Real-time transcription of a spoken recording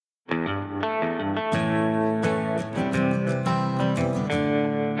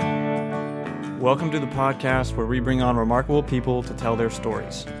Welcome to the podcast where we bring on remarkable people to tell their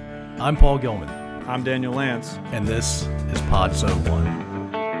stories. I'm Paul Gilman. I'm Daniel Lance. And this is Pod So 1.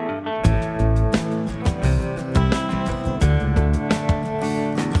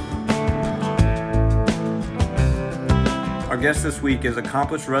 Our guest this week is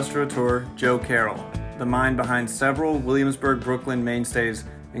accomplished restaurateur Joe Carroll, the mind behind several Williamsburg, Brooklyn mainstays,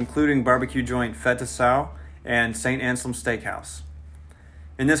 including barbecue joint Fête Sau and St. Anselm Steakhouse.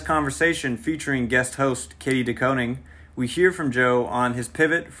 In this conversation featuring guest host Katie DeKoning, we hear from Joe on his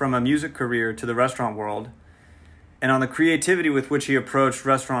pivot from a music career to the restaurant world, and on the creativity with which he approached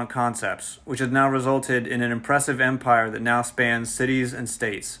restaurant concepts, which has now resulted in an impressive empire that now spans cities and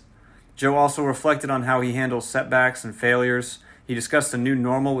states. Joe also reflected on how he handles setbacks and failures. He discussed the new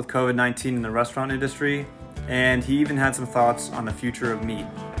normal with COVID-19 in the restaurant industry, and he even had some thoughts on the future of meat.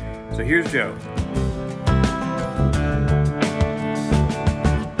 So here's Joe.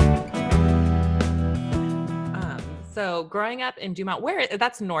 So growing up in Dumont,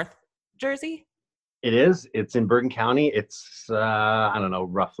 that's North Jersey? It is. It's in Bergen County. It's,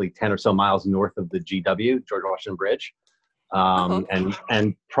 roughly 10 or so miles north of the GW, George Washington Bridge.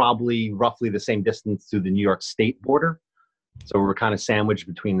 And probably roughly the same distance to the New York State border. So we're kind of sandwiched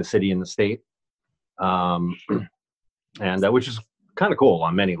between the city and the state. Which is kind of cool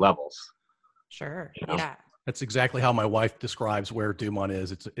on many levels. Sure. You know? Yeah. That's exactly how my wife describes where Dumont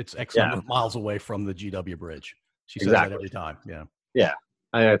is. It's X number of miles away from the GW Bridge. She says that every time. Yeah. Yeah.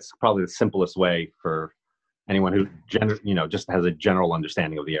 It's probably the simplest way for anyone who just has a general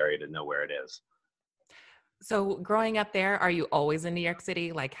understanding of the area to know where it is. So growing up there, are you always in New York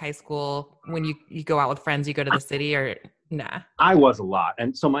City, like high school? When you go out with friends, you go to the city, or nah? I was a lot.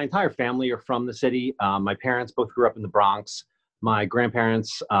 And so my entire family are from the city. My parents both grew up in the Bronx. My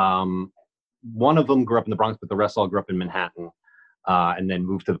grandparents, one of them grew up in the Bronx, but the rest all grew up in Manhattan. And then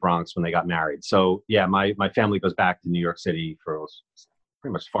moved to the Bronx when they got married. So yeah, my family goes back to New York City for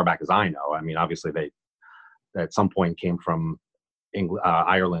pretty much as far back as I know. I mean, obviously they at some point came from England,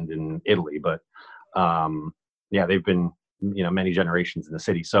 Ireland and Italy, but they've been, many generations in the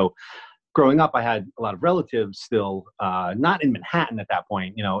city. So growing up, I had a lot of relatives still, not in Manhattan at that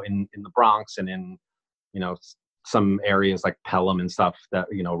point, in the Bronx and in, some areas like Pelham and stuff that,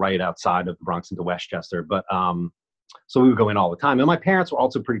 right outside of the Bronx into Westchester. But, so we would go in all the time. And my parents were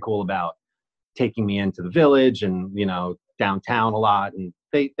also pretty cool about taking me into the village and, downtown a lot. And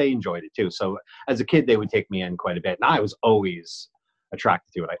they enjoyed it too. So as a kid, they would take me in quite a bit. And I was always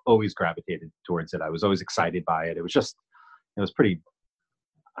attracted to it. I always gravitated towards it. I was always excited by it. It was pretty,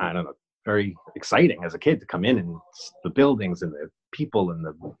 very exciting as a kid to come in and the buildings and the people and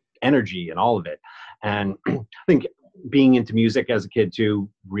the energy and all of it. And I think being into music as a kid too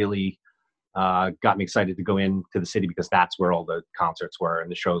really got me excited to go into the city because that's where all the concerts were and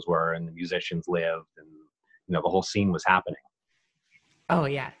the shows were and the musicians lived and, the whole scene was happening. Oh,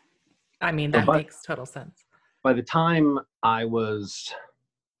 yeah. I mean, that makes total sense. By the time I was,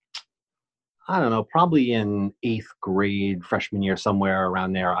 probably in 8th grade, freshman year, somewhere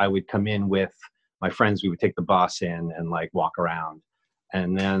around there, I would come in with my friends. We would take the bus in and walk around.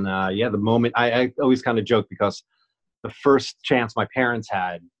 And then, the moment I always kind of joke because the first chance my parents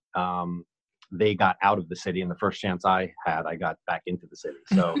had, they got out of the city, and the first chance I had, I got back into the city.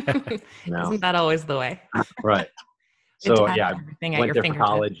 So, Isn't that always the way? Right. So I went there for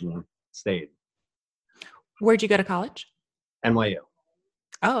college and stayed. Where'd you go to college? NYU.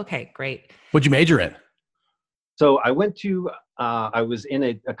 Oh, okay, great. What'd you major in? So I went to, I was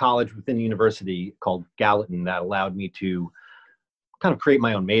in a college within the university called Gallatin that allowed me to kind of create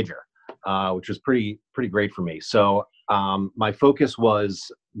my own major, which was pretty great for me. So my focus was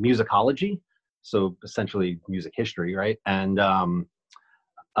musicology. So essentially music history, right? And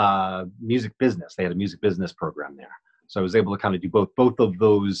music business. They had a music business program there. So I was able to kind of do both of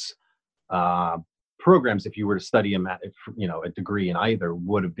those programs. If you were to study them at, a degree in either,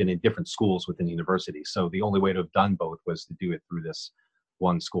 would have been in different schools within the university. So the only way to have done both was to do it through this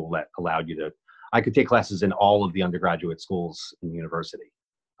one school that allowed you to, I could take classes in all of the undergraduate schools in the university.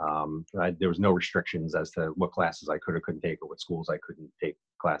 There was no restrictions as to what classes I could or couldn't take or what schools I couldn't take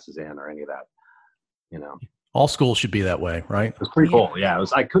classes in or any of that, All schools should be that way, right? It was pretty cool. Yeah,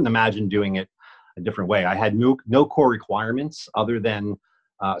 I couldn't imagine doing it a different way. I had no core requirements other than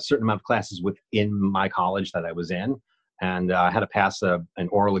a certain amount of classes within my college that I was in. And I had to pass an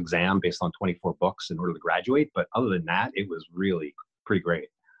oral exam based on 24 books in order to graduate. But other than that, it was really pretty great.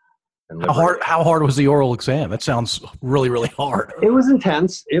 How hard was the oral exam? That sounds really, really hard. It was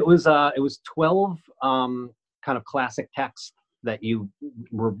intense. It was 12 kind of classic text that you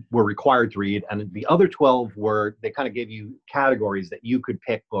were required to read, and the other 12 were, they kind of gave you categories that you could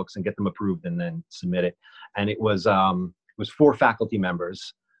pick books and get them approved and then submit it. And it was 4 faculty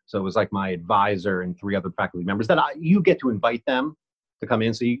members. So it was like my advisor and 3 other faculty members that you get to invite them to come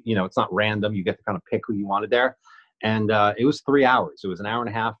in. So you know, it's not random. You get to kind of pick who you wanted there. And it was 3 hours. It was an hour and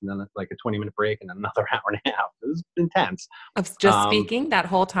a half, and then like a 20-minute break, and then another hour and a half. It was intense. Of just speaking that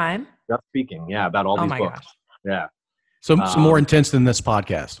whole time? Just speaking, yeah, about all these books. Gosh. Yeah. So more intense than this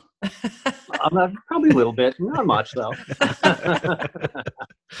podcast. Probably a little bit, not much though.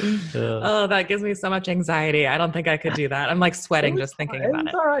 Oh, that gives me so much anxiety. I don't think I could do that. I'm like sweating just thinking about it.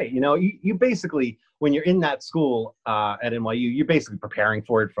 It's all right. You know, you basically, when you're in that school at NYU, you're basically preparing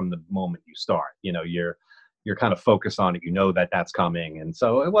for it from the moment you start. You know, you're kind of focused on it. You know that that's coming, and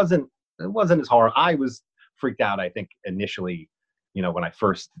so it wasn't as hard. I was freaked out, I think, initially, you know, when I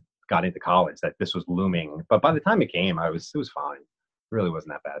first got into college, that this was looming. But by the time it came, it was fine. It really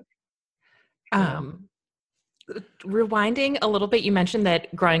wasn't that bad. Rewinding a little bit, you mentioned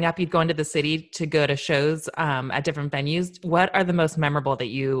that growing up, you'd go into the city to go to shows at different venues. What are the most memorable that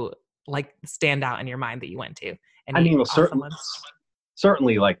you like stand out in your mind that you went to? I mean, well,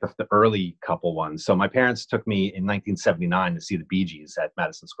 certainly like the early couple ones. So my parents took me in 1979 to see the Bee Gees at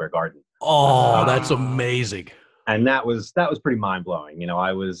Madison Square Garden. Oh, that's amazing. And that was pretty mind blowing. You know,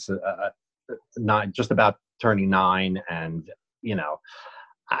 I was not just about turning 9, and you know,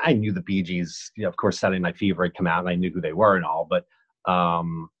 I knew the Bee Gees. You know, of course, Saturday Night Fever had come out, and I knew who they were and all. But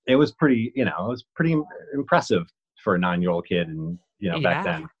it was pretty, you know, it was pretty impressive for a 9-year-old kid, and you know, back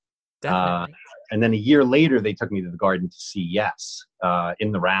then. Definitely. And then a year later, they took me to the Garden to see Yes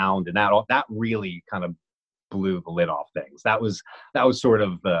in the round, and that really kind of blew the lid off things. That was sort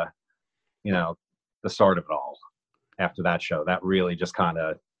of the, you know, the start of it all. After that show, that really just kind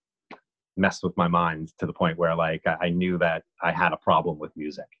of messed with my mind to the point where like I knew that I had a problem with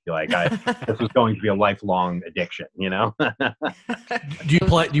music. Like this was going to be a lifelong addiction, you know. Do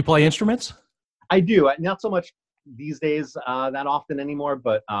you play instruments? I do. Not so much these days that often anymore,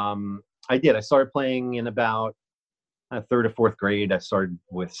 but I did. I started playing in about 3rd or 4th grade. I started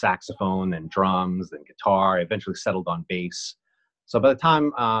with saxophone and drums and guitar. I eventually settled on bass. So by the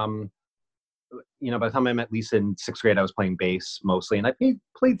time by the time I met Lisa in 6th grade, I was playing bass mostly, and I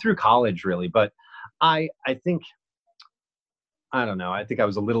played through college really. But I think I don't know. I think I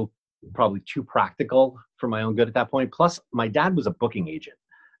was a little probably too practical for my own good at that point. Plus, my dad was a booking agent,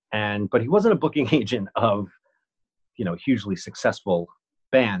 but he wasn't a booking agent of, you know, hugely successful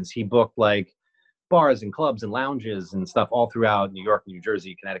bands. He booked like bars and clubs and lounges and stuff all throughout New York, New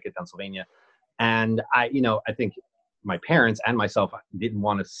Jersey, Connecticut, Pennsylvania. And I think my parents and myself didn't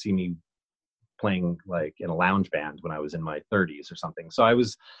want to see me playing like in a lounge band when I was in my 30s or something. So I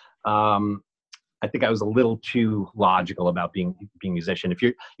was, I think I was a little too logical about being a musician. If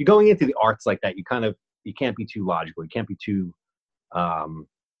you're going into the arts like that, you can't be too logical. You can't be too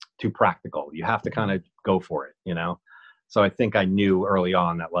practical. You have to kind of go for it, you know? So I think I knew early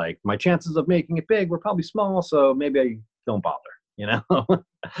on that like my chances of making it big were probably small. So maybe I don't bother, you know?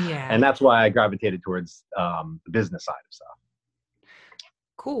 Yeah. And that's why I gravitated towards the business side of stuff.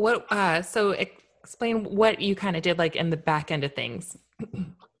 Cool. So explain what you kind of did like in the back end of things.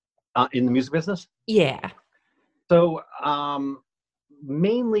 In the music business? Yeah. So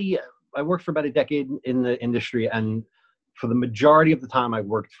mainly I worked for about a decade in the industry, and for the majority of the time I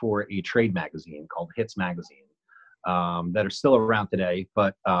worked for a trade magazine called Hits Magazine that are still around today.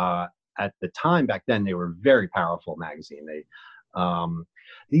 But at the time back then, they were a very powerful magazine.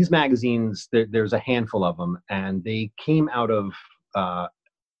 These magazines, there's a handful of them, and they came out of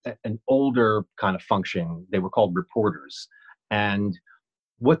an older kind of function. They were called reporters. And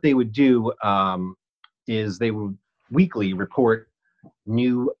what they would do is they would weekly report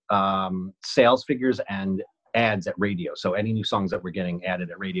new sales figures and ads at radio. So any new songs that were getting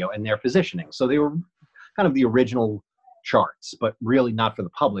added at radio and their positioning. So they were kind of the original charts, but really not for the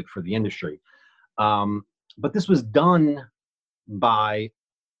public, for the industry. But this was done by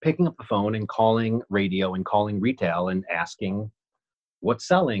picking up the phone and calling radio and calling retail and asking, what's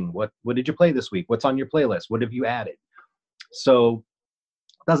selling? What did you play this week? What's on your playlist? What have you added? So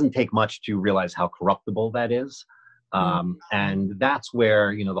it doesn't take much to realize how corruptible that is. And that's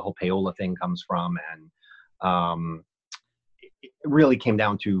where, you know, the whole payola thing comes from. And it really came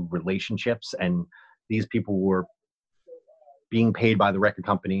down to relationships. And these people were being paid by the record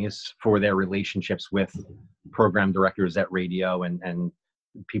companies for their relationships with program directors at radio and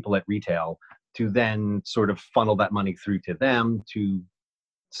people at retail to then sort of funnel that money through to them to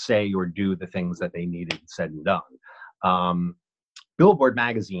say or do the things that they needed said and done. Billboard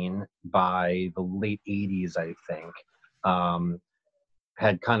magazine by the late 80s, I think,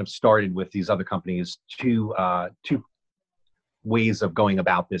 had kind of started with these other companies two ways of going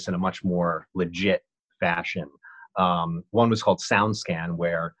about this in a much more legit fashion. One was called SoundScan,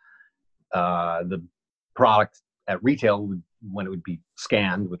 where the product at retail, when it would be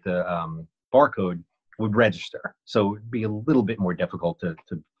scanned with the barcode, would register. So it'd be a little bit more difficult to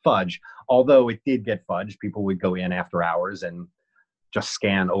fudge. Although it did get fudged, people would go in after hours and just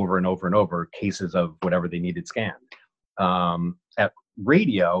scan over and over and over cases of whatever they needed scanned. At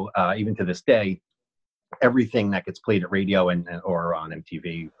radio, even to this day, everything that gets played at radio or on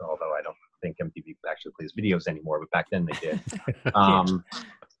MTV, although I don't think MTV actually plays videos anymore, but back then they did,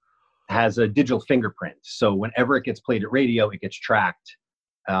 has a digital fingerprint. So whenever it gets played at radio, it gets tracked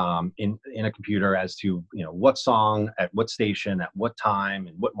in a computer as to, you know, what song, at what station, at what time,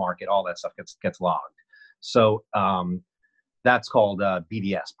 and what market, all that stuff gets logged. So that's called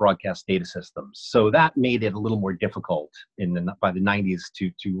BDS, Broadcast Data Systems. So that made it a little more difficult by the 90s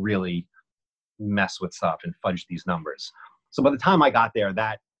to really mess with stuff and fudge these numbers. So by the time I got there,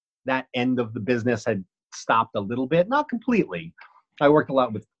 that end of the business had stopped a little bit, not completely. I worked a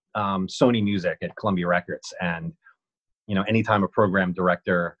lot with Sony Music at Columbia Records, and you know, anytime a program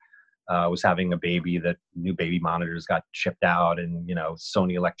director was having a baby, that new baby monitors got shipped out, and you know,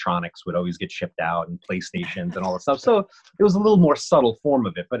 Sony Electronics would always get shipped out, and PlayStations and all that stuff. So it was a little more subtle form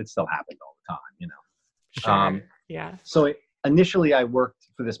of it, but it still happened all the time, you know. Sure. Yeah. So initially, I worked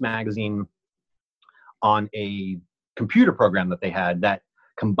for this magazine on a computer program that they had that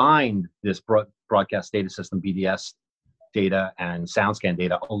combined this broadcast data system, BDS data, and SoundScan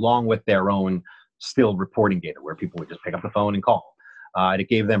data, along with their own still reporting data, where people would just pick up the phone and call. And it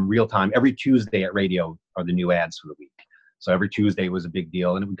gave them real time. Every Tuesday at radio are the new ads for the week. So every Tuesday was a big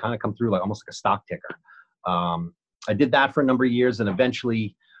deal, and it would kind of come through like almost like a stock ticker. I did that for a number of years, and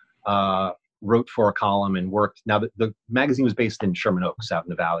eventually wrote for a column and worked. Now the magazine was based in Sherman Oaks, out in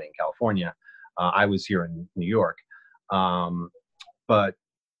the Valley in California. I was here in New York, but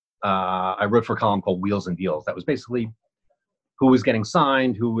I wrote for a column called Wheels and Deals. That was basically who was getting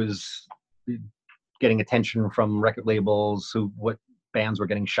signed, who was getting attention from record labels, what bands were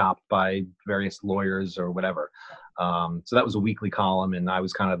getting shopped by various lawyers or whatever. So that was a weekly column, and I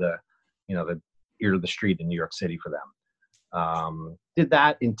was kind of the ear to the street in New York City for them. Did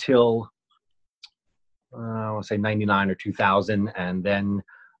that until I want to say 99 or 2000, and then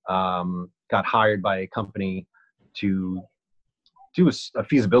got hired by a company to do a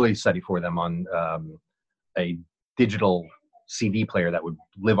feasibility study for them on a digital CD player that would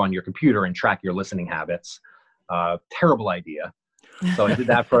live on your computer and track your listening habits. Terrible idea. So I did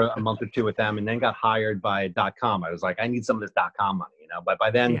that for a month or two with them, and then got hired by .com. I was like, I need some of this .com money, you know. But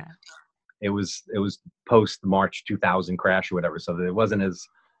by then, it was post March 2000 crash or whatever, so that it wasn't as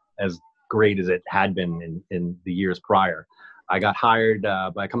great as it had been in the years prior. I got hired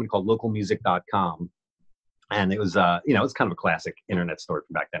by a company called localmusic.com. And it was, it's kind of a classic internet story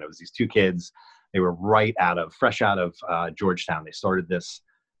from back then. It was these two kids. They were fresh out of Georgetown. They started this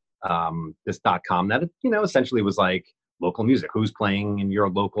 .com that, essentially was like local music. Who's playing in your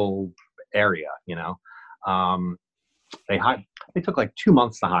local area, you know? They took like 2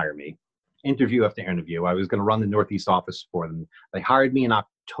 months to hire me, interview after interview. I was going to run the Northeast office for them. They hired me in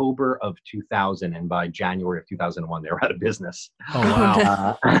October of 2000, and by January of 2001, they were out of business.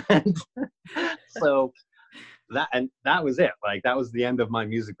 Oh, wow. So that was it. Like, that was the end of my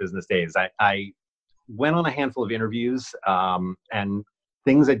music business days. I went on a handful of interviews, and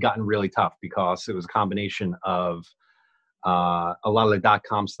things had gotten really tough because it was a combination of a lot of the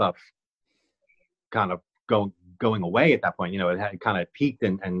 .com stuff kind of going away at that point. It had kind of peaked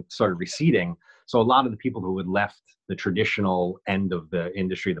and started receding. So a lot of the people who had left the traditional end of the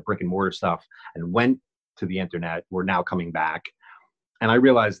industry, the brick and mortar stuff, and went to the internet were now coming back. And I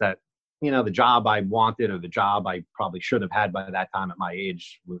realized that, the job I wanted, or the job I probably should have had by that time at my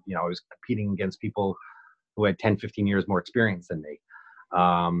age, I was competing against people who had 10, 15 years more experience than me.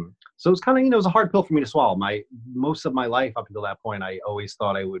 So it was kind of, it was a hard pill for me to swallow. Most of my life up until that point, I always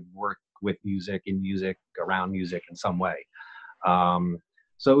thought I would work with music, in music, around music in some way.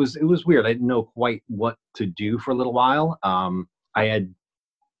 So it was weird. I didn't know quite what to do for a little while. I had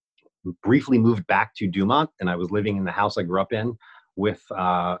briefly moved back to Dumont, and I was living in the house I grew up in with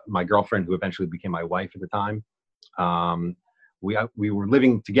my girlfriend, who eventually became my wife at the time. We were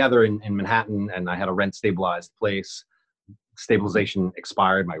living together in Manhattan, and I had a rent stabilized place. Stabilization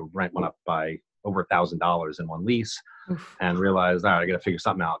expired. My rent went up by over $1,000 in one lease. Oof. And realized, all right, I got to figure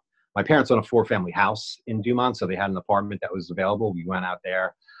something out. My parents own a 4-family house in Dumont, so they had an apartment that was available. We went out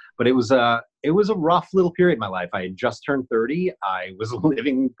there, but it was a rough little period in my life. I had just turned 30. I was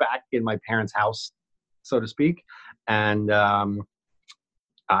living back in my parents' house, so to speak, And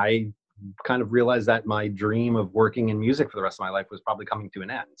I kind of realized that my dream of working in music for the rest of my life was probably coming to an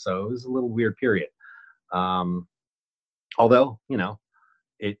end. So it was a little weird period. Although,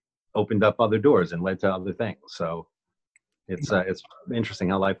 it opened up other doors and led to other things. So it's interesting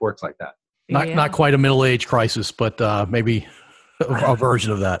how life works like that. Not quite a middle-age crisis, but maybe a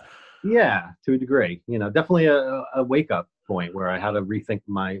version of that. Yeah, to a degree. Definitely a wake-up point where I had to rethink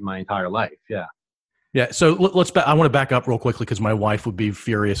my entire life. Yeah. Yeah. So I want to back up real quickly because my wife would be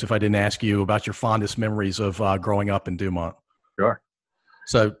furious if I didn't ask you about your fondest memories of growing up in Dumont. Sure.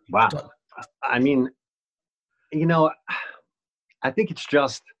 So, wow. I mean, I think it's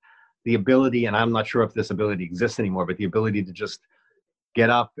just the ability, and I'm not sure if this ability exists anymore, but the ability to just get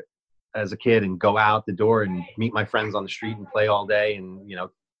up as a kid and go out the door and meet my friends on the street and play all day and,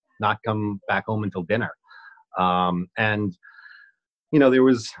 not come back home until dinner. And, there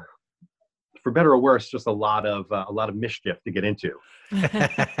was, for better or worse, just a lot of mischief to get into in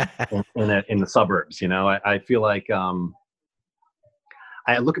the suburbs. I feel like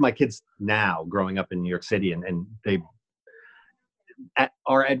I look at my kids now growing up in New York City, and they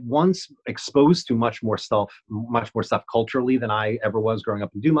are at once exposed to much more stuff culturally than I ever was growing up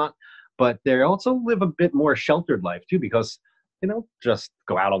in Dumont. But they also live a bit more sheltered life too, because just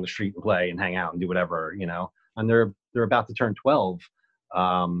go out on the street and play and hang out and do whatever, and they're about to turn 12.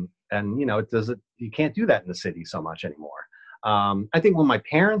 And you can't do that in the city so much anymore. I think when my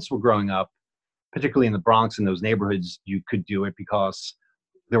parents were growing up, particularly in the Bronx and those neighborhoods, you could do it because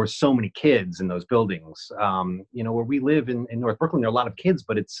there were so many kids in those buildings. Where we live in North Brooklyn, there are a lot of kids,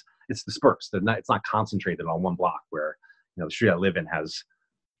 but it's dispersed. It's not concentrated on one block where, the street I live in has,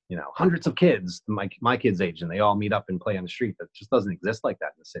 hundreds of kids, my kids' age, and they all meet up and play on the street. That just doesn't exist like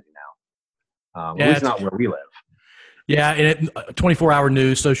that in the city now. At least not where we live. Yeah, and 24-hour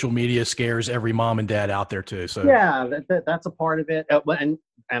news, social media scares every mom and dad out there too. So yeah, that's a part of it,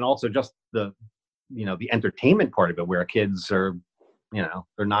 and also just the entertainment part of it, where kids are,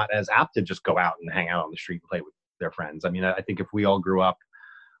 they're not as apt to just go out and hang out on the street and play with their friends. I mean, I think if we all grew up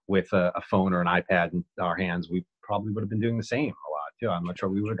with a phone or an iPad in our hands, we probably would have been doing the same a lot too. I'm not sure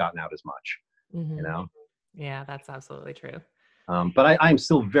we would have gotten out as much. Mm-hmm. Yeah, that's absolutely true. But I'm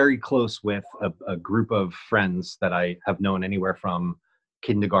still very close with a group of friends that I have known anywhere from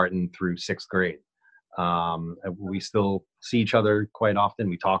kindergarten through 6th grade. We still see each other quite often.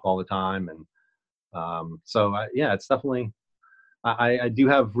 We talk all the time. And it's definitely, I do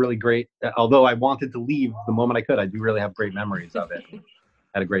have really great, although I wanted to leave the moment I could, I do really have great memories of it.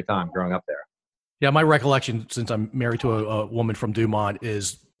 Had a great time growing up there. Yeah, my recollection, since I'm married to a woman from Dumont,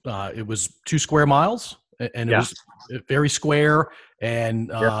 is it was 2 square miles. And it was very square,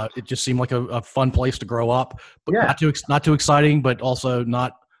 and it just seemed like a fun place to grow up. But not too exciting, but also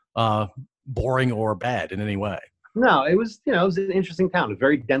not boring or bad in any way. No, it was an interesting town, a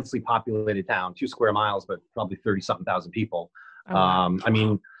very densely populated town, 2 square miles, but probably 30-something thousand people. Oh, wow. I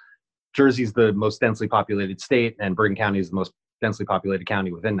mean, Jersey's the most densely populated state, and Bergen County is the most densely populated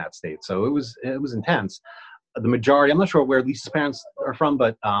county within that state. So it was intense. The majority, I'm not sure where Lisa's parents are from,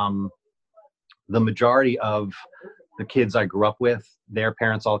 but the majority of the kids I grew up with, their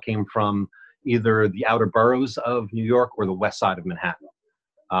parents all came from either the outer boroughs of New York or the west side of Manhattan.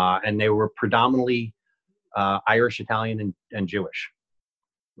 And they were predominantly Irish, Italian, and Jewish,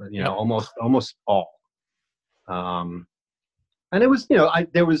 almost all. And it was,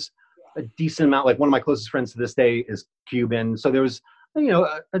 there was a decent amount, like one of my closest friends to this day is Cuban. So there was,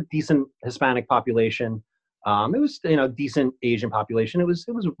 a decent Hispanic population. It was, decent Asian population. It was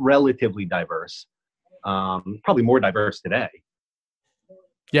relatively diverse, probably more diverse today.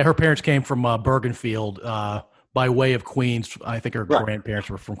 Yeah, her parents came from Bergenfield by way of Queens. I think her grandparents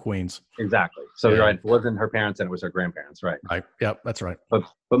were from Queens. Exactly. So you're right. It wasn't her parents, and it was her grandparents. Right. Right. Yeah, that's right. But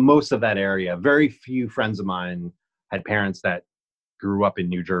most of that area, very few friends of mine had parents that grew up in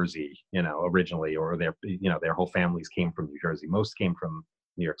New Jersey, originally, or their whole families came from New Jersey. Most came from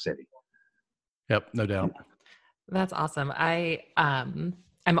New York City. Yep, no doubt. That's awesome.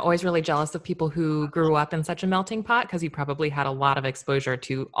 I'm always really jealous of people who grew up in such a melting pot, because you probably had a lot of exposure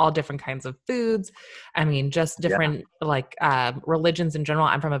to all different kinds of foods. I mean, just different religions in general.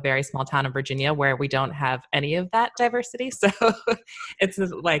 I'm from a very small town in Virginia where we don't have any of that diversity. So it's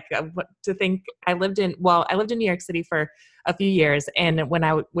like to think I lived in New York City for a few years. And when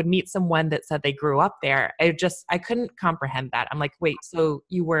I would meet someone that said they grew up there, I couldn't comprehend that. I'm like, wait, so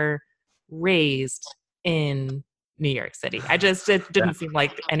you were raised in New York City? It didn't seem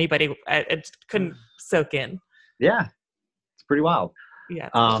like anybody, it couldn't soak in. Yeah. It's pretty wild.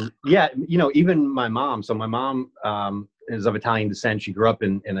 Yeah. Even my mom. So my mom is of Italian descent. She grew up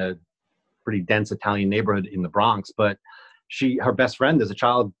in a pretty dense Italian neighborhood in the Bronx. But her best friend as a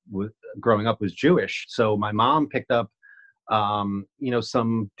child growing up was Jewish. So my mom picked up,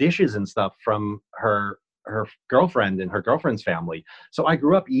 some dishes and stuff from her girlfriend and her girlfriend's family. So I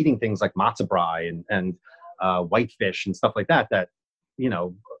grew up eating things like matzo brie and whitefish and stuff like that,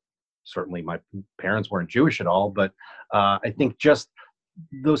 certainly my parents weren't Jewish at all, but I think just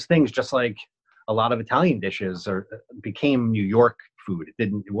those things, just like a lot of Italian dishes became New York food.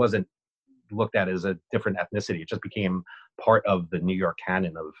 It wasn't looked at as a different ethnicity. It just became part of the New York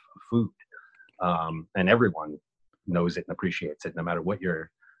canon of food. And everyone knows it and appreciates it, no matter what your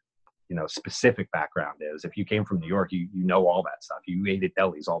specific background is. If you came from New York, you know all that stuff. You ate at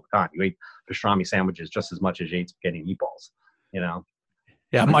delis all the time. You ate pastrami sandwiches just as much as you ate spaghetti and meatballs.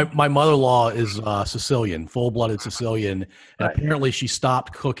 Yeah, my mother-in-law is Sicilian, full-blooded Sicilian, and right. Apparently she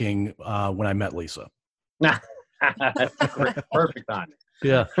stopped cooking when I met Lisa. That's perfect timing.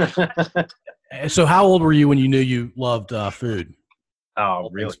 Yeah. So how old were you when you knew you loved food? Oh,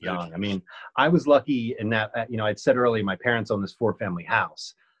 really young. I mean, I was lucky in that, I'd said earlier, my parents owned this 4-family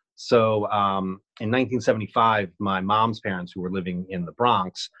house. So in 1975, my mom's parents, who were living in the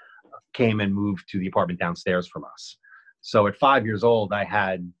Bronx, came and moved to the apartment downstairs from us. So at 5 years old, I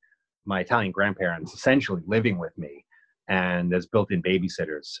had my Italian grandparents essentially living with me and as built-in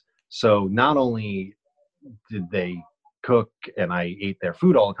babysitters. So not only did they cook and I ate their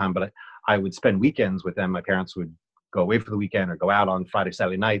food all the time, but I would spend weekends with them. My parents would go away for the weekend or go out on Friday,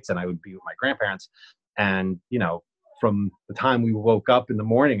 Saturday nights, and I would be with my grandparents. And, from the time we woke up in the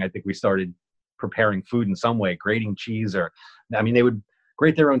morning, I think we started preparing food in some way, grating cheese they would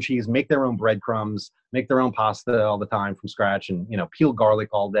grate their own cheese, make their own breadcrumbs, make their own pasta all the time from scratch, and peel garlic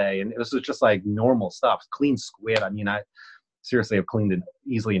all day. And it was just like normal stuff. Clean squid. I mean, I seriously have cleaned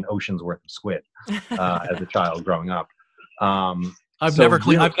easily an ocean's worth of squid as a child growing up. I've never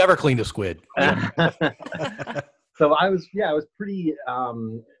cleaned a squid. So I was pretty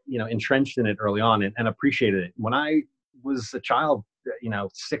entrenched in it early on and appreciated it. When I was a child,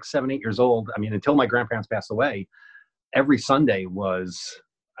 6, 7, 8 years old, I mean, until my grandparents passed away, every Sunday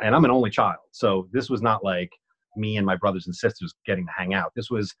and I'm an only child, so this was not like me and my brothers and sisters getting to hang out.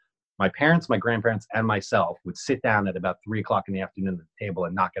 This was my parents, my grandparents, and myself would sit down at about 3:00 in the afternoon at the table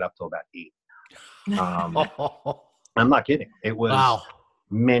and knock it up till about 8. I'm not kidding. It was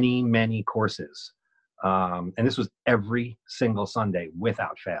many, many courses. And this was every single Sunday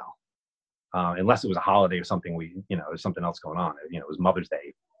without fail. Unless it was a holiday or something, there's something else going on. It was Mother's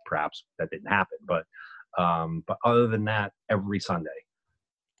Day, perhaps that didn't happen. But other than that, every Sunday.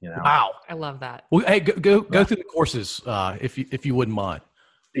 Wow, I love that. Well, hey, go through the courses if you wouldn't mind.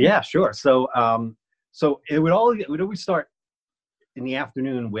 Yeah, sure. So it would always start in the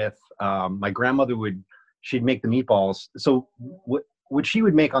afternoon with my grandmother she'd make the meatballs. So what she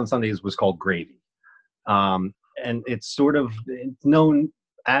would make on Sundays was called gravy. And it's known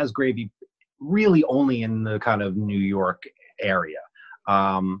as gravy really only in the kind of New York area.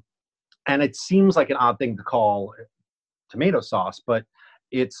 And it seems like an odd thing to call tomato sauce, but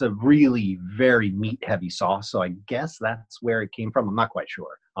it's a really very meat-heavy sauce. So I guess that's where it came from. I'm not quite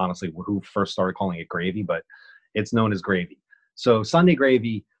sure, honestly, who first started calling it gravy, but it's known as gravy. So Sunday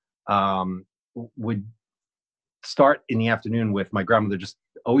gravy would start in the afternoon with my grandmother just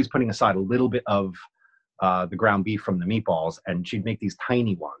always putting aside a little bit of the ground beef from the meatballs, and she'd make these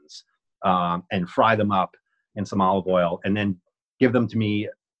tiny ones and fry them up in some olive oil and then give them to me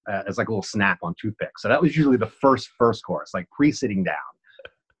as like a little snack on toothpicks. So that was usually the first course, like pre-sitting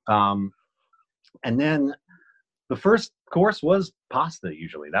down. And then the first course was pasta.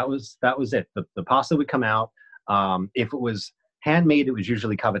 Usually that was it. The pasta would come out. If it was handmade, it was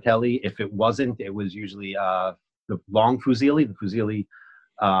usually cavatelli. If it wasn't, it was usually the long fusilli,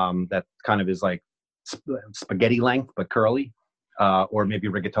 that kind of is like spaghetti length but curly, or maybe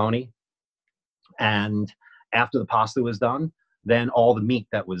rigatoni. And after the pasta was done, then all the meat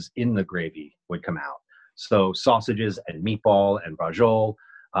that was in the gravy would come out. So sausages and meatball and braciole,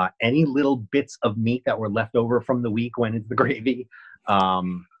 any little bits of meat that were left over from the week went into the gravy.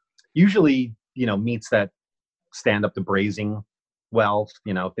 Usually, meats that stand up to braising well,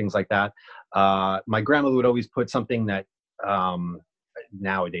 things like that. My grandmother would always put something that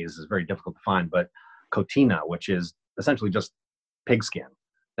nowadays is very difficult to find, but cotina, which is essentially just pigskin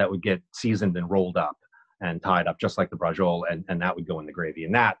that would get seasoned and rolled up and tied up just like the braciole, and that would go in the gravy.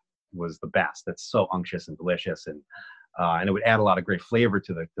 And that was the best. That's so unctuous and delicious, and it would add a lot of great flavor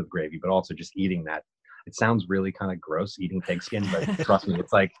to the gravy, but also just eating that. It sounds really kind of gross eating pigskin, but trust me,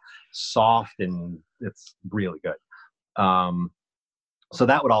 it's like soft and it's really good. So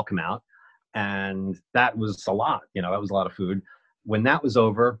that would all come out, and that was a lot. That was a lot of food. When that was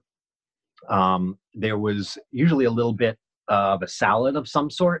over, There was usually a little bit of a salad of some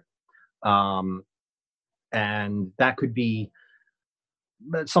sort. And that could be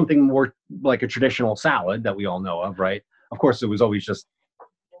something more like a traditional salad that we all know of, right? Of course, it was always just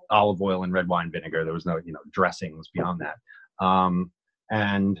olive oil and red wine vinegar. There was no, dressings beyond that.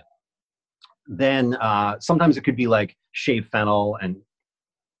 And then sometimes it could be like shaved fennel and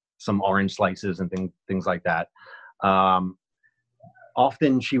some orange slices and things like that.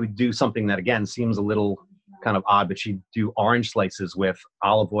 Often she would do something that, again, seems a little kind of odd, but she'd do orange slices with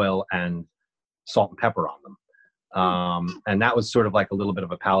olive oil and salt and pepper on them. And that was sort of like a little bit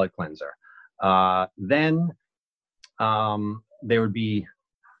of a palate cleanser. Then there would be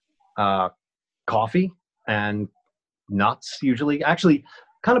coffee and nuts, usually. Actually,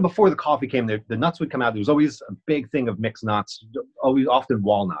 kind of before the coffee came, the nuts would come out. There was always a big thing of mixed nuts, often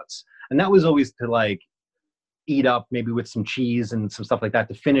walnuts. And that was always to like eat up, maybe with some cheese and some stuff like that,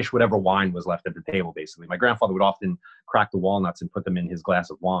 to finish whatever wine was left at the table, basically. My grandfather would often crack the walnuts and put them in his glass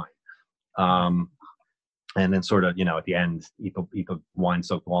of wine. And then sort of, at the end, eat the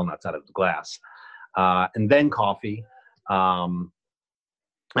wine-soaked walnuts out of the glass. And then coffee. And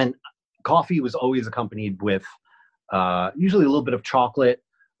coffee was always accompanied with usually a little bit of chocolate.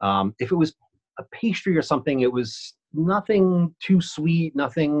 If it was a pastry or something, it was nothing too sweet,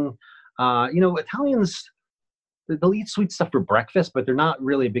 nothing, Italians, they'll eat sweet stuff for breakfast, but they're not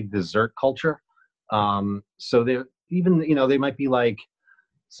really a big dessert culture. So they're even, they might be like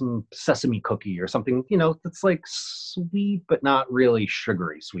some sesame cookie or something, that's like sweet, but not really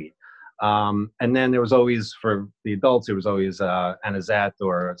sugary sweet. And then there was always, for the adults, there was always anisette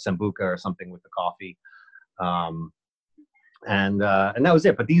or sambuca or something with the coffee. And that was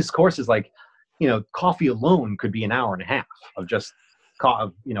it. But these courses, like, coffee alone could be an hour and a half of just,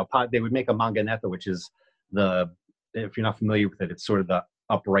 pot. They would make a manganetta, which is if you're not familiar with it, it's sort of the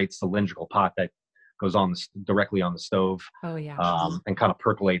upright cylindrical pot that goes on directly on the stove. Oh yeah. And kind of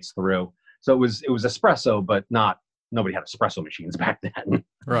percolates through. So it was espresso, but nobody had espresso machines back then.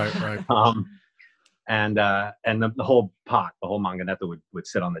 Right. And the whole pot, the whole manganetta would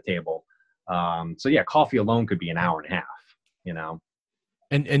sit on the table. So yeah, coffee alone could be an hour and a half,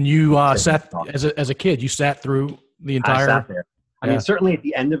 And you sat as a kid. You sat through the entire. I sat there. I mean, certainly at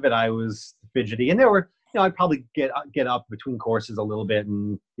the end of it, I was fidgety, and there were, I'd probably get up between courses a little bit,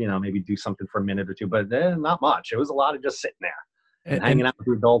 and maybe do something for a minute or two, but not much. It was a lot of just sitting there and hanging out with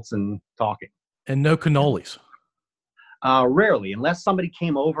the adults and talking. And no cannolis. Rarely, unless somebody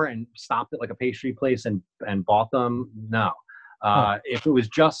came over and stopped at like a pastry place and bought them. No. If it was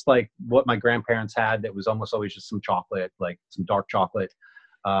just like what my grandparents had, that was almost always just some chocolate, like some dark chocolate.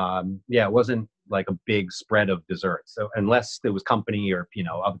 It wasn't like a big spread of desserts. So unless there was company or,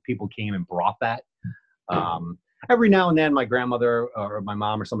 other people came and brought that. Every now and then my grandmother or my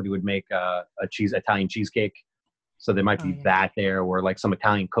mom or somebody would make a Italian cheesecake. So there might be that there, or like some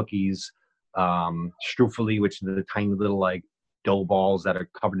Italian cookies, strufoli, which are the tiny little like dough balls that are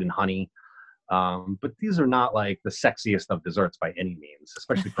covered in honey. But these are not like the sexiest of desserts by any means,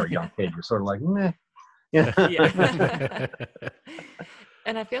 especially for a young kid. You're sort of like, meh. Yeah.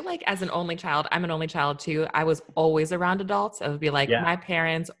 And I feel like as an only child, I'm an only child too. I was always around adults. It would be like my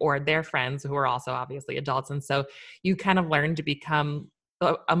parents or their friends who are also obviously adults. And so you kind of learn to become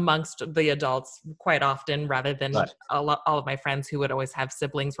amongst the adults quite often, rather than all of my friends who would always have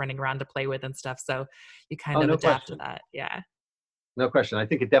siblings running around to play with and stuff. So you kind of adapt to that. Yeah. No question. I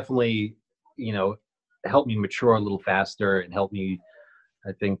think it definitely, helped me mature a little faster and helped me,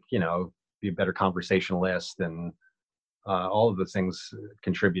 I think, be a better conversationalist, and all of those things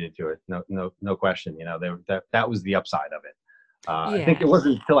contributed to it. No question. That was the upside of it. I think it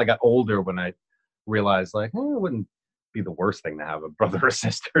wasn't until I got older when I realized, like, it wouldn't be the worst thing to have a brother or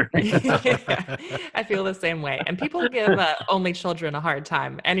sister. I feel the same way. And people give only children a hard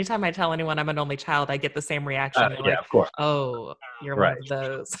time. Anytime I tell anyone I'm an only child, I get the same reaction. Of course. Oh, you're one of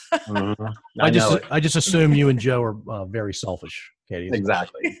those. Mm-hmm. I just assume you and Joe are very selfish, Katie.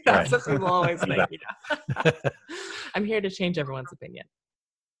 Exactly. That's what people always think. I'm here to change everyone's opinion.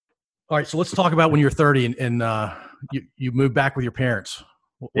 All right, so let's talk about when you're 30 and you moved back with your parents.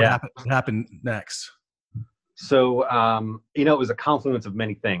 What happened next? So, it was a confluence of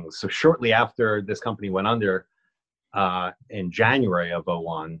many things. So shortly after this company went under, in January of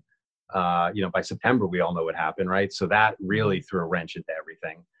 2001, by September, we all know what happened, right? So that really threw a wrench into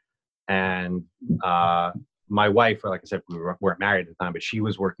everything. And my wife, or like I said, we weren't married at the time, but she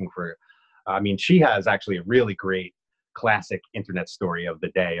was working she has actually a really great classic internet story of the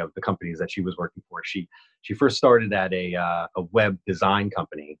day of the companies that she was working for. She first started at a web design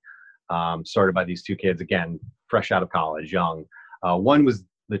company, started by these two kids, again, fresh out of college, young. One was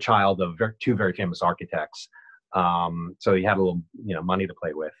the child of two very famous architects. So he had a little, money to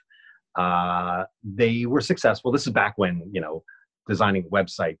play with. They were successful. This is back when, designing a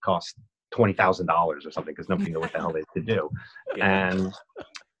website cost $20,000 or something, because nobody knew what the hell they could do. Yeah. And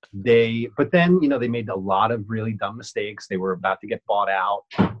but then, they made a lot of really dumb mistakes. They were about to get bought out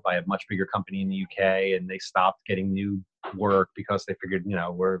by a much bigger company in the UK, and they stopped getting new work because they figured,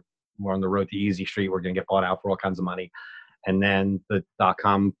 we're on the road to Easy Street. We're going to get bought out for all kinds of money. And then the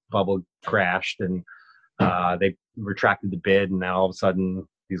dot-com bubble crashed, and they retracted the bid. And now all of a sudden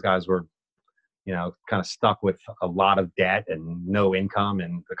these guys were, kind of stuck with a lot of debt and no income,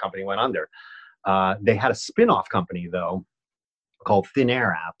 and the company went under. They had a spin-off company, though, called Thin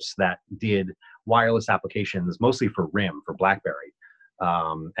Air Apps, that did wireless applications, mostly for RIM, for BlackBerry,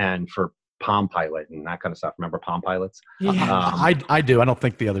 and for Palm Pilot and that kind of stuff. Remember Palm Pilots? Yeah. I do. I don't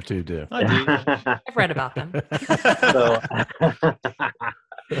think the other two do. I do. I've read about them.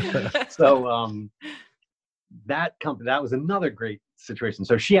 So that company, that was another great situation.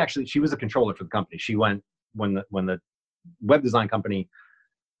 So she was a controller for the company. She went when the web design company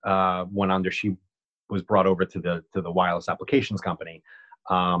went under. She was brought over to the wireless applications company.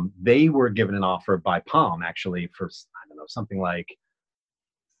 They were given an offer by Palm, actually, for, I don't know, something like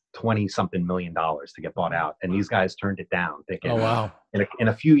 $20-something million to get bought out, and these guys turned it down, thinking, "Oh wow! In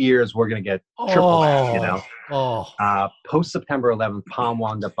a few years, we're going to get triple that." Post September 11th, Palm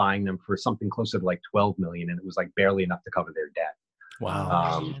wound up buying them for something closer to like $12 million, and it was like barely enough to cover their debt.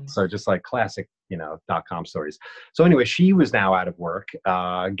 Wow! So just like classic, .com stories. So anyway, she was now out of work,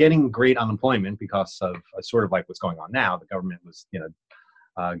 getting great unemployment because of sort of like what's going on now. The government was,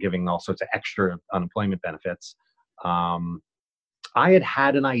 giving all sorts of extra unemployment benefits. I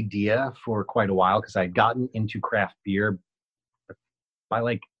had an idea for quite a while, because I had gotten into craft beer by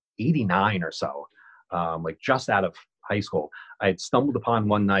like 89 or so, like just out of high school. I had stumbled upon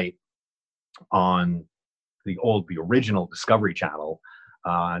one night on the original Discovery Channel.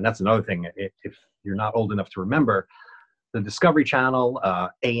 And that's another thing. If you're not old enough to remember, the Discovery Channel,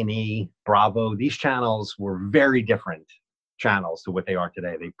 A&E, Bravo, these channels were very different channels to what they are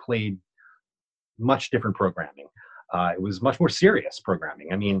today. They played much different programming. It was much more serious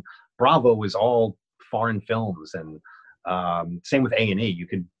programming. I mean, Bravo was all foreign films, and same with A&E. You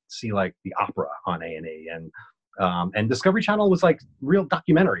could see like the opera on A&E, and Discovery Channel was like real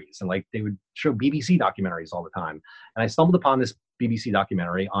documentaries, and like they would show BBC documentaries all the time. And I stumbled upon this BBC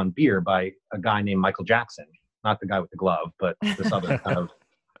documentary on beer by a guy named Michael Jackson, not the guy with the glove, but this other kind of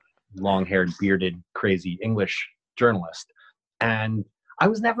long-haired, bearded, crazy English journalist. And I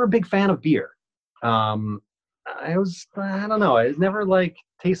was never a big fan of beer. I don't know, it never like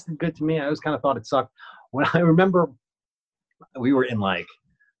tasted good to me. I always kind of thought it sucked. When I remember we were in like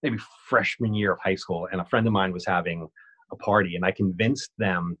maybe freshman year of high school, and a friend of mine was having a party, and I convinced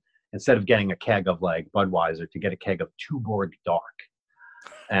them, instead of getting a keg of like Budweiser, to get a keg of Tuborg Dark.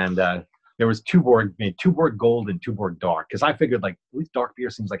 And there was Tuborg Gold and Tuborg Dark, because I figured like at least dark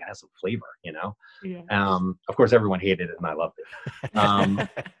beer seems like it has some flavor, Yeah. Of course, everyone hated it, and I loved it.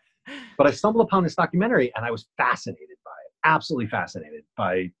 But I stumbled upon this documentary, and I was fascinated by it, absolutely fascinated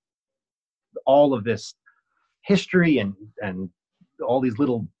by all of this history and all these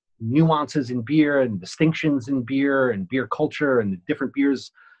little nuances in beer and distinctions in beer and beer culture and the different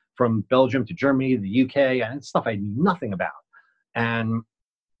beers from Belgium to Germany to the UK, and stuff I knew nothing about. And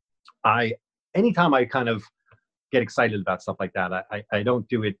anytime I kind of get excited about stuff like that, I don't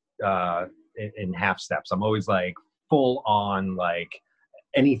do it in half steps. I'm always like full on, like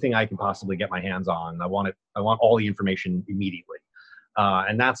anything I can possibly get my hands on. I want all the information immediately.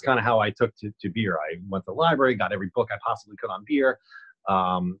 And that's kind of how I took to beer. I went to the library, got every book I possibly could on beer.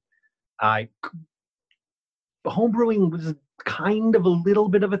 Homebrewing was kind of a little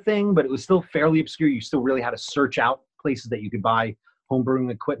bit of a thing, but it was still fairly obscure. You still really had to search out places that you could buy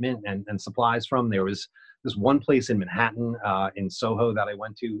homebrewing equipment and supplies from. There was this one place in Manhattan, in Soho, that I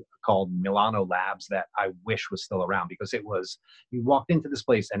went to, called Milano Labs, that I wish was still around, because you walked into this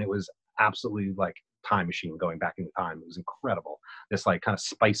place and it was absolutely like time machine going back into time. It was incredible. This like kind of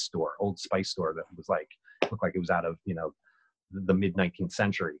old spice store that was like, looked like it was out of, the mid 19th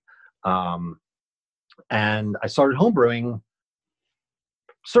century. And I started homebrewing.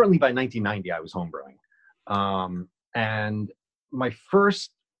 Certainly by 1990, I was homebrewing. And my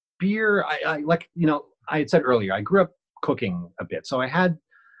first beer, I had said earlier, I grew up cooking a bit. So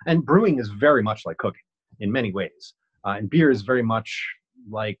and brewing is very much like cooking in many ways. And beer is very much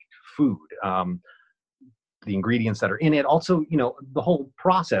like food. The ingredients that are in it, also, the whole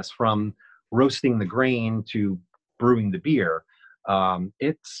process from roasting the grain to brewing the beer,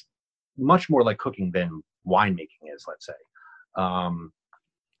 it's much more like cooking than winemaking is, let's say.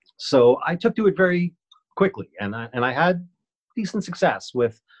 So I took to it very quickly, and I had decent success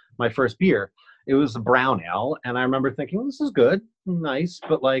with my first beer. It was a brown ale, and I remember thinking, this is good, nice,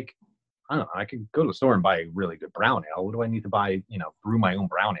 but like, I don't know, I could go to the store and buy a really good brown ale. What do I need to buy, brew my own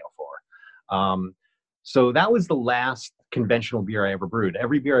brown ale for? So that was the last conventional beer I ever brewed.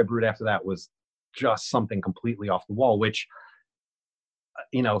 Every beer I brewed after that was just something completely off the wall, which,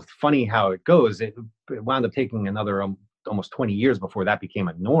 funny how it goes. It wound up taking another almost 20 years before that became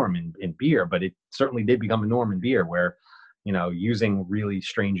a norm in beer, but it certainly did become a norm in beer where, using really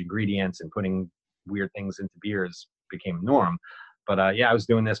strange ingredients and putting weird things into beers became a norm. But I was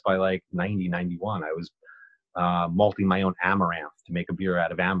doing this by like 90, 91. I was malting my own amaranth to make a beer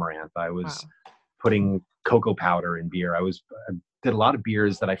out of amaranth. I was putting cocoa powder in beer. I did a lot of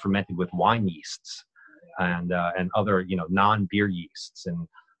beers that I fermented with wine yeasts and other, non-beer yeasts, and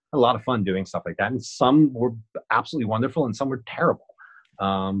a lot of fun doing stuff like that. And some were absolutely wonderful and some were terrible.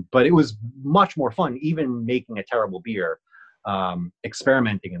 But it was much more fun, even making a terrible beer,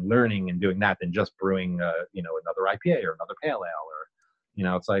 experimenting and learning and doing that than just brewing, another IPA or another pale ale,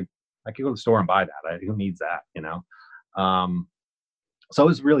 or, it's like, I could go to the store and buy that. Who needs that, So it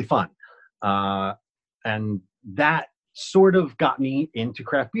was really fun. And that sort of got me into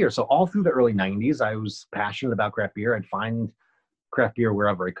craft beer. So all through the early 90s, I was passionate about craft beer. I'd find craft beer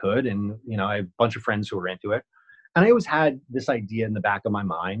wherever I could. And, I have a bunch of friends who were into it. And I always had this idea in the back of my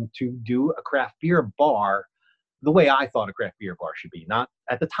mind to do a craft beer bar the way I thought a craft beer bar should be. Not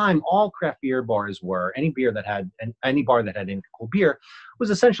at the time, all craft beer bars were, any bar that had any cool beer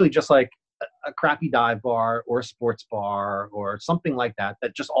was essentially just like a crappy dive bar or a sports bar or something like that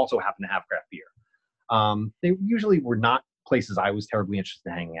just also happened to have craft beer. They usually were not places I was terribly interested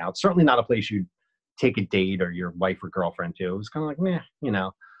in hanging out. Certainly not a place you'd take a date or your wife or girlfriend to. It was kind of like, meh,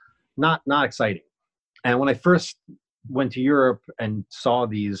 not exciting. And when I first went to Europe and saw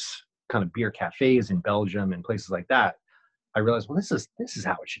these kind of beer cafes in Belgium and places like that, I realized, well, this is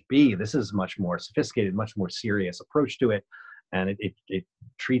how it should be. This is much more sophisticated, much more serious approach to it. And it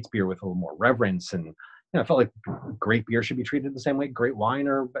treats beer with a little more reverence. And I felt like great beer should be treated the same way great wine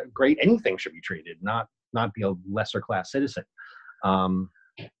or great anything should be treated, not be a lesser class citizen.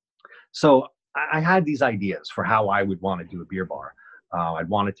 So I had these ideas for how I would want to do a beer bar. I'd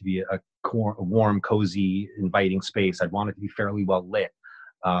want it to be a warm, cozy, inviting space. I'd want it to be fairly well lit.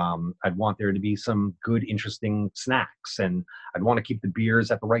 I'd want there to be some good, interesting snacks, and I'd want to keep the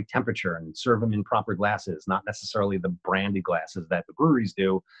beers at the right temperature and serve them in proper glasses, not necessarily the branded glasses that the breweries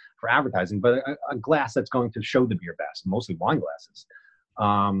do for advertising, but a glass that's going to show the beer best, mostly wine glasses.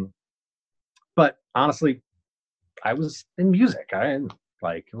 But honestly, I was in music. I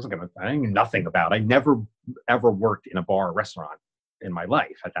knew nothing about it. I never ever worked in a bar or restaurant in my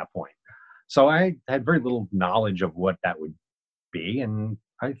life at that point. So I had very little knowledge of what that would be. And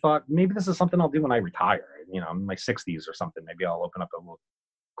I thought, maybe this is something I'll do when I retire. I'm in my 60s or something. Maybe I'll open up a little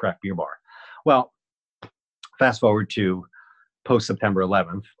craft beer bar. Well, fast forward to post September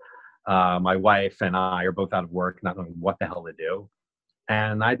 11th. My wife and I are both out of work, not knowing what the hell to do.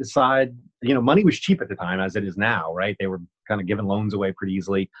 And I decide, money was cheap at the time, as it is now, right? They were kind of giving loans away pretty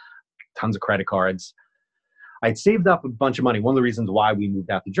easily, tons of credit cards. I'd saved up a bunch of money. One of the reasons why we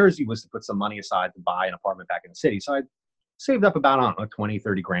moved out to Jersey was to put some money aside to buy an apartment back in the city. So I saved up about, 20,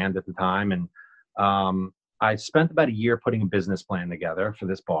 30 grand at the time. And I spent about a year putting a business plan together for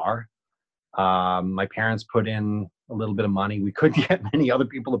this bar. My parents put in a little bit of money. We couldn't get many other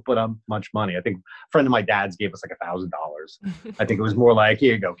people to put up much money. I think a friend of my dad's gave us like $1,000. I think it was more like,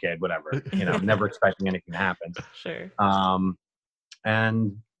 here you go, kid, whatever, never expecting anything to happen. Sure.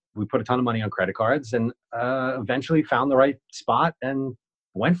 And we put a ton of money on credit cards and eventually found the right spot and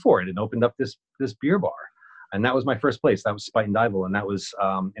went for it and opened up this beer bar. And that was my first place. That was Spite and Dival. And that was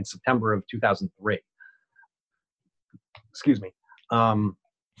in September of 2003. Excuse me.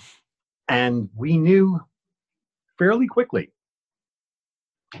 And we knew fairly quickly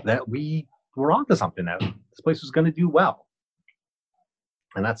that we were onto something, that this place was going to do well.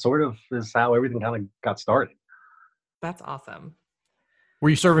 And that sort of is how everything kind of got started. That's awesome. Were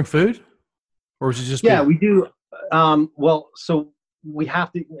you serving food? Or was it just beer? We do. So we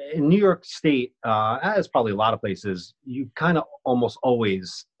have to, in New York State, as probably a lot of places, you kind of almost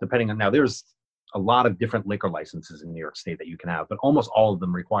always, depending on, now there's a lot of different liquor licenses in New York State that you can have, but almost all of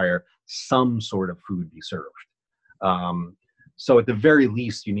them require some sort of food be served. So at the very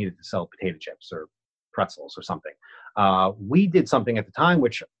least, you needed to sell potato chips or pretzels or something. We did something at the time,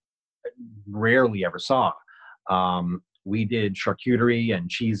 which I rarely ever saw. We did charcuterie and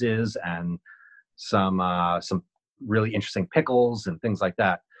cheeses and some really interesting pickles and things like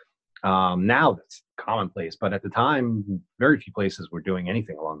that. Now that's commonplace, but at the time, very few places were doing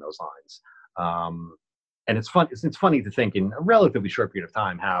anything along those lines. And it's fun. It's funny to think in a relatively short period of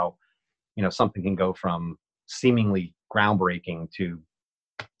time how, something can go from seemingly groundbreaking to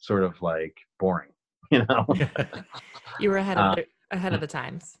sort of like boring. You were ahead of the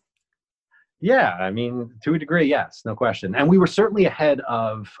times. Yeah, I mean, to a degree, yes, no question. And we were certainly ahead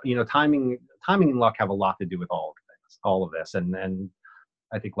of, timing and luck have a lot to do with all of this, and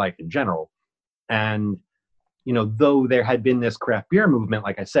I think life in general. And, though there had been this craft beer movement,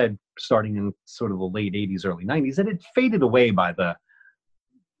 like I said, starting in sort of the late 80s, early 90s, it had faded away by the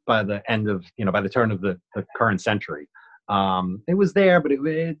end of, by the turn of the current century. It was there, but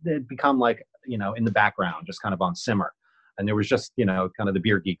it had become like, in the background, just kind of on simmer. And there was just, kind of the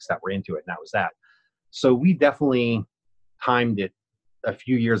beer geeks that were into it, and that was that. So we definitely timed it a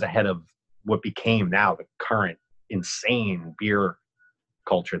few years ahead of what became now the current insane beer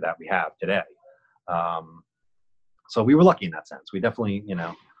culture that we have today. So we were lucky in that sense. We definitely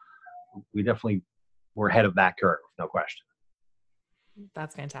were ahead of that curve, no question.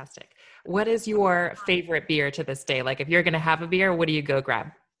 That's fantastic. What is your favorite beer to this day? Like, if you're going to have a beer, what do you go grab?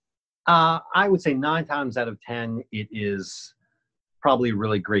 I would say 9 times out of 10, it is probably a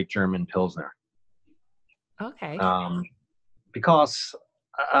really great German Pilsner. Okay. Because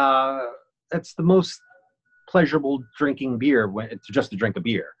it's the most pleasurable drinking beer just to drink a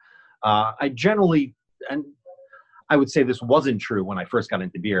beer. I generally, and I would say this wasn't true when I first got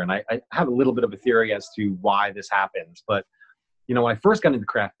into beer, and I have a little bit of a theory as to why this happens. But, when I first got into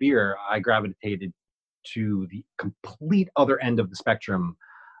craft beer, I gravitated to the complete other end of the spectrum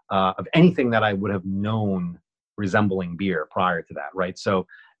of anything that I would have known resembling beer prior to that, right? So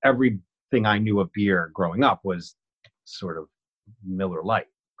everything I knew of beer growing up was sort of Miller Lite,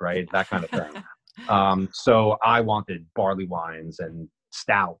 right? That kind of thing. So I wanted barley wines and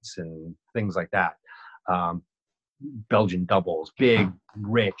stouts and things like that. Belgian doubles, big,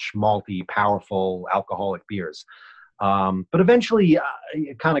 rich, malty, powerful, alcoholic beers. But eventually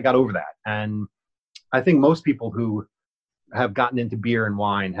I kind of got over that. And I think most people who have gotten into beer and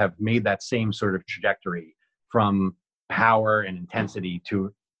wine have made that same sort of trajectory from power and intensity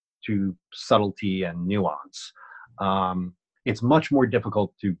to subtlety and nuance. It's much more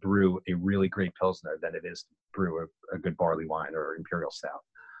difficult to brew a really great Pilsner than it is to brew a good barley wine or imperial stout.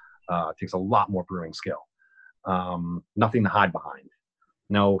 It takes a lot more brewing skill. Nothing to hide behind.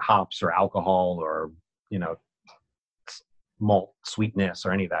 No hops or alcohol or, malt sweetness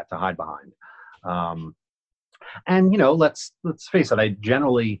or any of that to hide behind. And, let's face it, I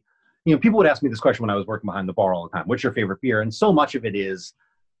generally, people would ask me this question when I was working behind the bar all the time. What's your favorite beer? And so much of it is,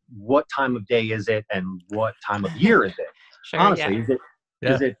 what time of day is it and what time of year is it? Sure, honestly,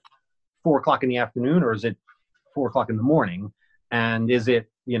 is it 4:00 in the afternoon or is it 4:00 in the morning? And is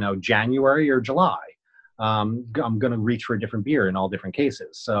it, January or July? I'm going to reach for a different beer in all different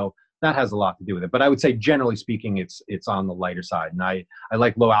cases. So that has a lot to do with it. But I would say, generally speaking, it's on the lighter side. And I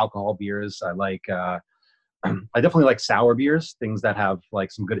like low alcohol beers. I like, I definitely like sour beers, things that have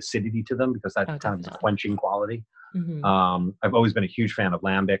like some good acidity to them, because that's kind of the quenching quality. Mm-hmm. I've always been a huge fan of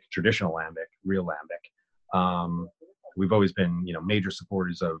lambic, traditional lambic, real lambic. We've always been, major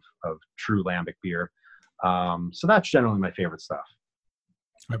supporters of true lambic beer. So that's generally my favorite stuff.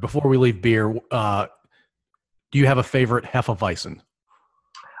 All right, before we leave beer, do you have a favorite Hefeweizen?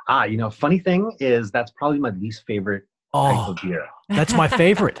 Funny thing is that's probably my least favorite type of beer. That's my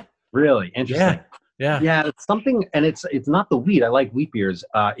favorite. Really interesting. Yeah. It's something, and it's not the wheat. I like wheat beers.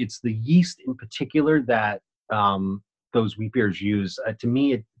 It's the yeast in particular that those wheat beers use. To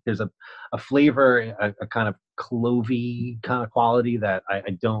me, there's a flavor, a kind of clovey kind of quality that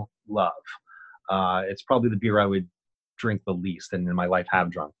I don't love. It's probably the beer I would drink the least, and in my life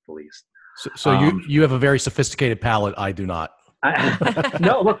have drunk the least. So you have a very sophisticated palate. I do not.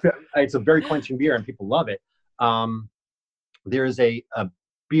 No, look, it's a very quenching beer and people love it. There is a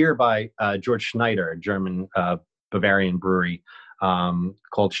beer by George Schneider, a German Bavarian brewery,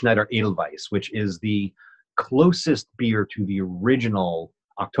 called Schneider Edelweiss, which is the closest beer to the original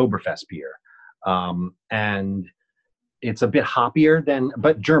Oktoberfest beer. And it's a bit hoppier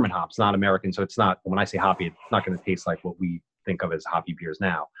but German hops, not American. So it's not, when I say hoppy, it's not going to taste like what we think of as hoppy beers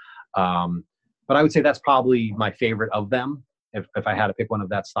now. But I would say that's probably my favorite of them, if I had to pick one of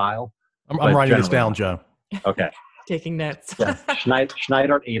that style. I'm writing this down, Joe. Okay. Taking notes. Yeah.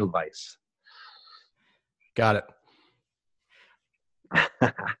 Schneider Edelweiss. Got it.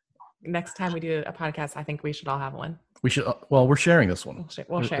 Next time we do a podcast, I think we should all have one. We should. Well, we're sharing this one.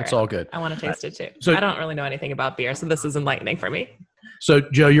 We'll share it's all good. I want to taste it too. So, I don't really know anything about beer, so this is enlightening for me. So,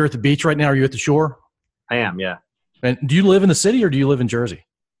 Joe, you're at the beach right now. Are you at the shore? I am, yeah. And do you live in the city or do you live in Jersey?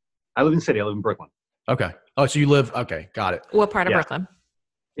 I live in the city. I live in Brooklyn. Okay. Oh, so you live, okay. Got it. What part of Brooklyn?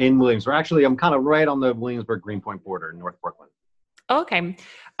 In Williamsburg. Actually, I'm kind of right on the Williamsburg-Greenpoint border in North Brooklyn. Okay.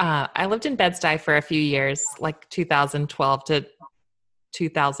 I lived in Bed-Stuy for a few years, like 2012 to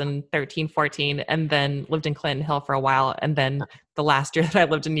 2013, 14, and then lived in Clinton Hill for a while. And then the last year that I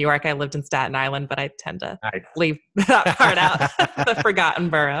lived in New York, I lived in Staten Island, but I tend to leave that part out, the forgotten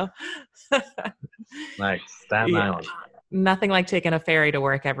borough. Nice. Staten Island. Nothing like taking a ferry to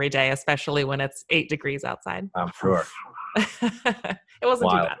work every day, especially when it's 8 degrees outside. I'm sure. It wasn't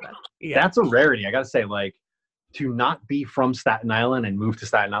Wild. too bad, though. Yeah. That's a rarity. I got to say, like, to not be from Staten Island and move to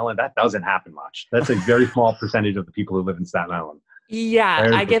Staten Island, that doesn't happen much. That's a very small percentage of the people who live in Staten Island.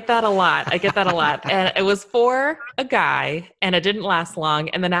 Yeah, I get that a lot. And it was for a guy, and it didn't last long.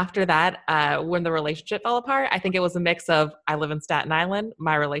 And then after that, when the relationship fell apart, I think it was a mix of I live in Staten Island,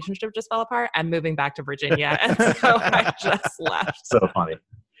 my relationship just fell apart, I'm moving back to Virginia. And so I just left. So funny.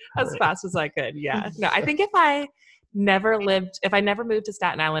 As fast as I could. Yeah. No, I think if I never moved to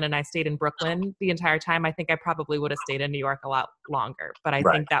Staten Island and I stayed in Brooklyn the entire time, I think I probably would have stayed in New York a lot longer. But I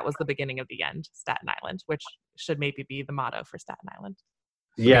think that was the beginning of the end, Staten Island, which should maybe be the motto for Staten Island.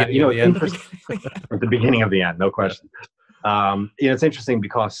 Yeah, at the beginning of the end, no question. It's interesting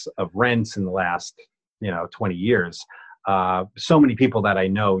because of rents in the last, 20 years. So many people that I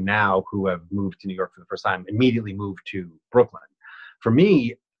know now who have moved to New York for the first time immediately moved to Brooklyn. For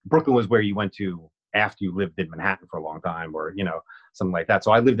me, Brooklyn was where you went to after you lived in Manhattan for a long time, or, something like that.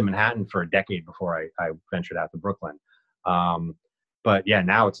 So I lived in Manhattan for a decade before I ventured out to Brooklyn. But yeah,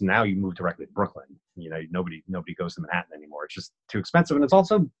 now you move directly to Brooklyn. Nobody goes to Manhattan anymore. It's just too expensive. And it's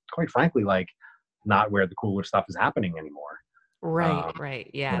also, quite frankly, like not where the cooler stuff is happening anymore. Right.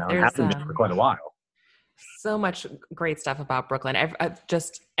 Yeah. It happened for quite a while. So much great stuff about Brooklyn.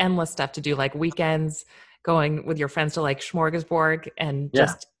 Just endless stuff to do, like weekends, going with your friends to like Smorgasburg and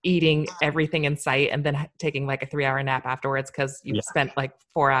just eating everything in sight, and then taking like a 3-hour nap afterwards because you've spent like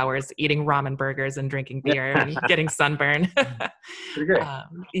 4 hours eating ramen burgers and drinking beer and getting sunburn. Pretty great.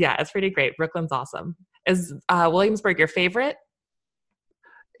 It's pretty great. Brooklyn's awesome. Is Williamsburg your favorite?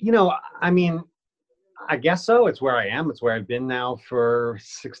 I guess so. It's where I am. It's where I've been now for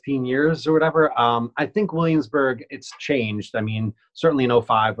 16 years or whatever. I think Williamsburg, it's changed. Certainly in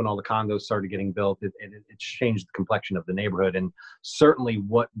 2005 when all the condos started getting built, it changed the complexion of the neighborhood. And certainly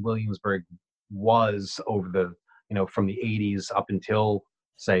what Williamsburg was over the, from the 80s up until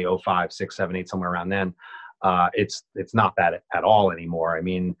say 2005, 6, 7, 8, somewhere around then, it's not that at all anymore.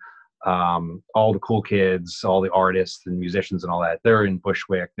 All the cool kids, all the artists and musicians and all that, they're in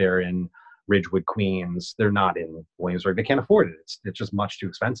Bushwick, they're in Ridgewood, Queens. They're not in Williamsburg. They can't afford it. It's just much too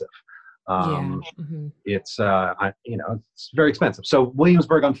expensive. It's it's very expensive. So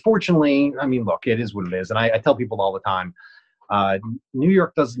Williamsburg, unfortunately, look, it is what it is. And I tell people all the time, New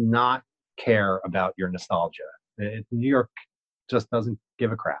York does not care about your nostalgia. New York just doesn't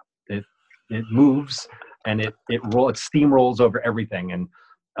give a crap. It moves and it steamrolls over everything. And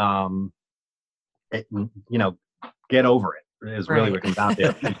get over it. Is really what comes out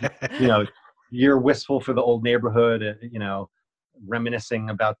there. You're wistful for the old neighborhood, reminiscing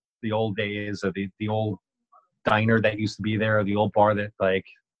about the old days of the old diner that used to be there, or the old bar that, like,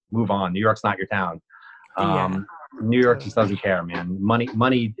 move on. New York's not your town. New York just doesn't care, man.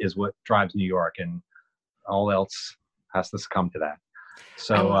 Money is what drives New York, and all else has to succumb to that.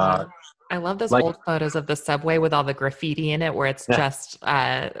 So I love those old photos of the subway with all the graffiti in it, where it's just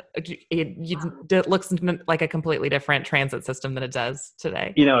it looks like a completely different transit system than it does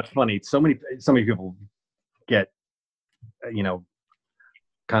today. It's funny. So many people get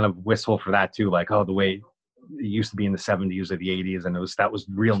kind of wistful for that too. Like, the way it used to be in the 70s or the 80s, and that was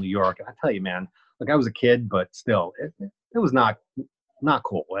real New York. And I tell you, man, like, I was a kid, but still, it was not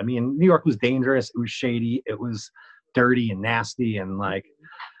cool. New York was dangerous. It was shady. It was dirty and nasty, and like.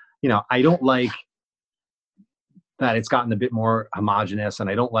 I don't like that it's gotten a bit more homogenous, and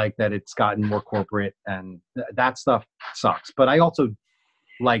I don't like that it's gotten more corporate, and that stuff sucks. But I also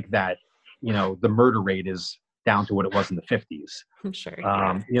like that, the murder rate is down to what it was in the 50s. I'm sure.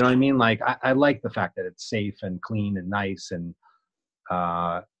 You know what I mean? Like, I like the fact that it's safe and clean and nice, and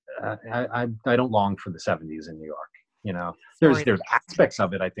I don't long for the 70s in New York. There's aspects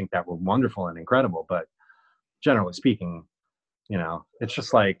of it I think that were wonderful and incredible, but generally speaking, it's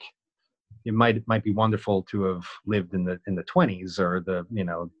just like, it might be wonderful to have lived in the 20s or the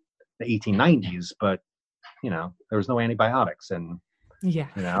 1890s, but there was no antibiotics, and people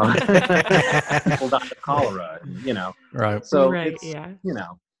died of cholera, right. So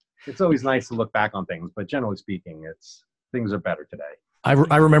it's always nice to look back on things, but generally speaking, things are better today. I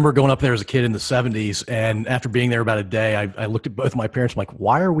remember going up there as a kid in the 70s, and after being there about a day, I looked at both my parents. I'm like,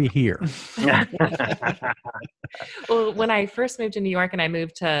 why are we here? Well, when I first moved to New York and I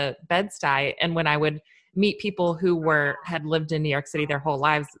moved to Bed-Stuy, and when I would meet people who had lived in New York City their whole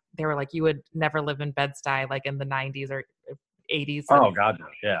lives, they were like, you would never live in Bed-Stuy like in the 90s or 80s. Oh God, no.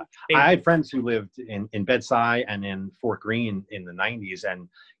 Yeah. I had friends who lived in Bed-Stuy and in Fort Greene in the 90s, and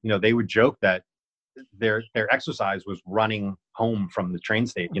they would joke that their exercise was running home from the train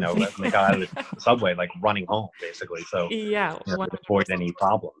station, when they got out of the subway, like running home basically. So yeah, to avoid any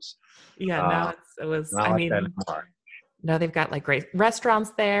problems. Yeah, now it was, not I like mean, that anymore. no, they've got like great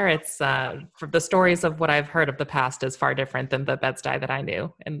restaurants there. It's for the stories of what I've heard of the past is far different than the Bed-Stuy that I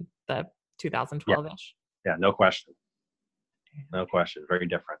knew in the 2012-ish. Yeah, no question. No question. Very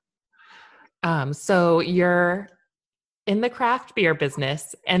different. So you're in the craft beer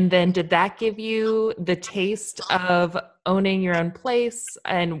business, and then did that give you the taste of owning your own place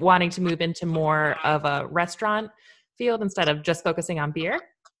and wanting to move into more of a restaurant field instead of just focusing on beer?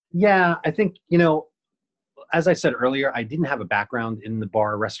 Yeah, I think, as I said earlier, I didn't have a background in the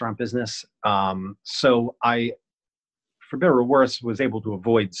bar restaurant business. So I, for better or worse, was able to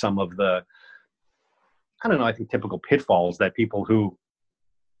avoid some of the, I think typical pitfalls that people who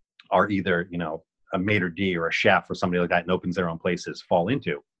are either, a maitre d' or a chef or somebody like that and opens their own places fall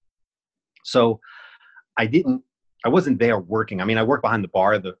into. So I wasn't there working. I mean, I worked behind the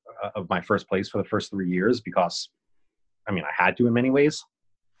bar of my first place for the first 3 years because, I had to in many ways,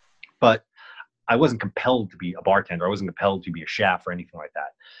 but I wasn't compelled to be a bartender. I wasn't compelled to be a chef or anything like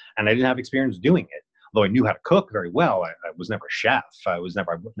that. And I didn't have experience doing it. Although I knew how to cook very well, I was never a chef. I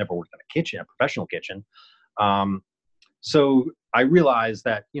never worked in a kitchen, a professional kitchen. So I realized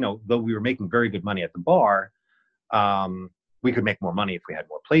that, though we were making very good money at the bar, we could make more money if we had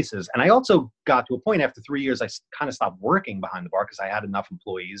more places. And I also got to a point after 3 years, I kind of stopped working behind the bar because I had enough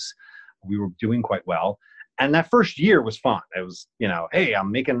employees. We were doing quite well. And that first year was fun. It was, hey,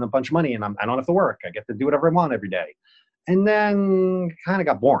 I'm making a bunch of money and I don't have to work. I get to do whatever I want every day. And then kind of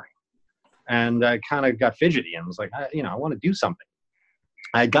got boring. And I kind of got fidgety and was like, I want to do something.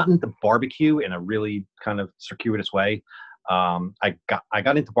 I had gotten into barbecue in a really kind of circuitous way. I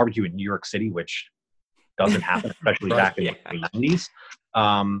got into barbecue in New York City, which doesn't happen, especially back in the 90s.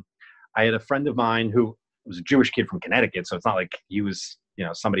 I had a friend of mine who was a Jewish kid from Connecticut, so it's not like he was,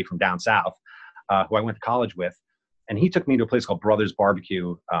 somebody from down south, who I went to college with. And he took me to a place called Brothers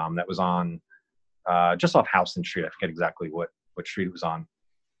Barbecue that was on just off Houston Street. I forget exactly what street it was on.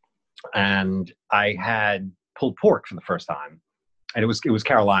 And I had pulled pork for the first time. And it was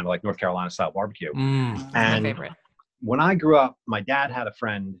Carolina, like North Carolina style barbecue. That's my favorite. When I grew up, my dad had a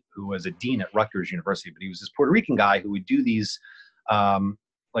friend who was a dean at Rutgers University, but he was this Puerto Rican guy who would do these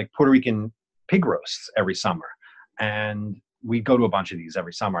like Puerto Rican pig roasts every summer. And we'd go to a bunch of these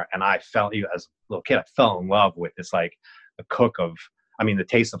every summer. And I felt, as a little kid, I fell in love with this, like the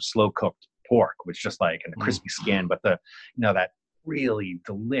taste of slow cooked pork, which just like, and the crispy skin, but that really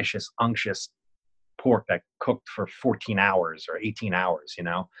delicious, unctuous pork that cooked for 14 hours or 18 hours,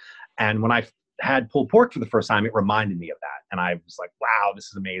 And when I had pulled pork for the first time, it reminded me of that. And I was like, wow, this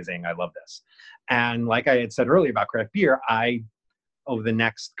is amazing. I love this. And like I had said earlier about craft beer, over the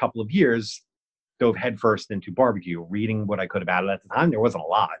next couple of years, dove headfirst into barbecue, reading what I could about it at the time. There wasn't a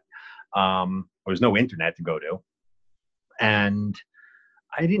lot. There was no internet to go to. And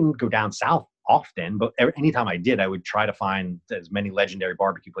I didn't go down south often, but anytime I did, I would try to find as many legendary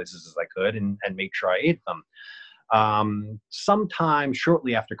barbecue places as I could and make sure I ate them. Sometime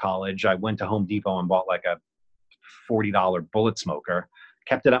shortly after college, I went to Home Depot and bought like a $40 bullet smoker,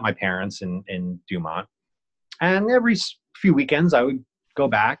 kept it at my parents' in Dumont. And every few weekends I would go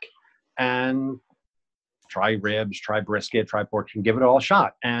back and try ribs, try brisket, try pork, and give it all a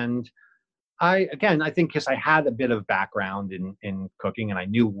shot. And I think because I had a bit of background in cooking and I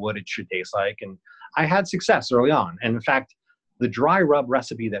knew what it should taste like, and I had success early on. And in fact, the dry rub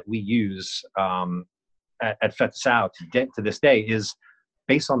recipe that we use at Fête de Sau to this day is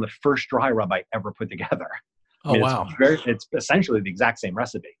based on the first dry rub I ever put together. Oh, wow. It's essentially the exact same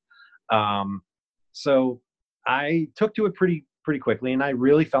recipe. So I took to it pretty quickly, and I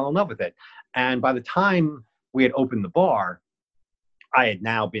really fell in love with it. And by the time we had opened the bar, I had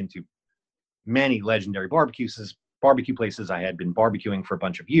now been to many legendary barbecue places. I had been barbecuing for a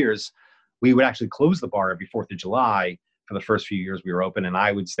bunch of years. We would actually close the bar every 4th of July for the first few years we were open, and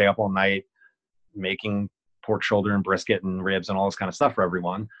I would stay up all night making pork shoulder and brisket and ribs and all this kind of stuff for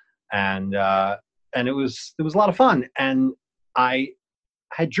everyone. And it was a lot of fun. And I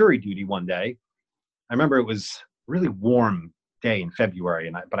had jury duty one day. I remember it was really warm day in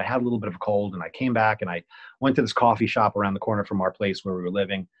February, but I had a little bit of a cold, and I came back and I went to this coffee shop around the corner from our place where we were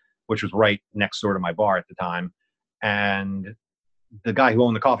living, which was right next door to my bar at the time. And the guy who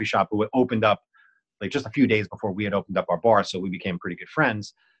owned the coffee shop, who opened up like just a few days before we had opened up our bar, so we became pretty good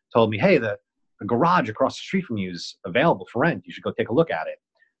friends, told me, hey, the garage across the street from you is available for rent. You should go take a look at it.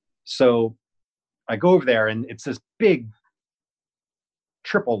 So I go over there, and it's this big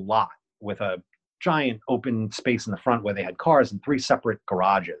triple lot with a giant open space in the front where they had cars and 3 separate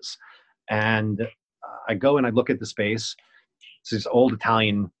garages. And I go and I look at the space. It's this old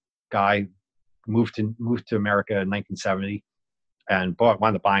Italian guy, moved to America in 1970, and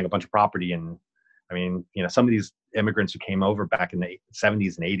wound up buying a bunch of property. And I mean, some of these immigrants who came over back in the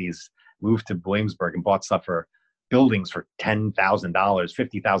 70s and 80s moved to Williamsburg and bought stuff for buildings for $10,000,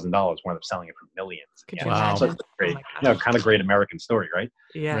 $50,000, wound up selling it for millions. Wow. So great, kind of great American story, right?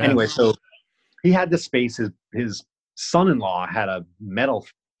 Yeah. Anyway, so he had this space. His son-in-law had a metal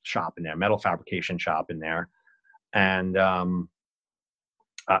shop in there, metal fabrication shop in there. And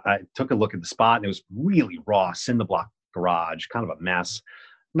I took a look at the spot, and it was really raw, cinder block garage, kind of a mess.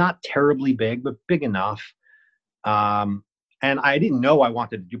 Not terribly big, but big enough. And I didn't know I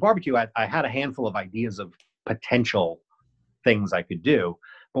wanted to do barbecue. I had a handful of ideas of potential things I could do.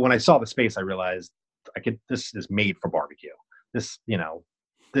 But when I saw the space, I realized this is made for barbecue. This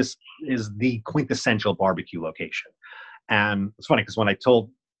is the quintessential barbecue location. And it's funny because when I told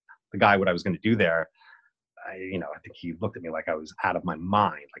the guy what I was going to do there, I think he looked at me like I was out of my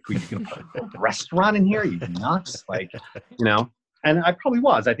mind. Like, are you going to put a restaurant in here? Are you nuts? Like, and I probably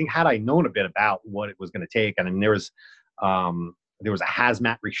was. I think had I known a bit about what it was going to take, and then there was a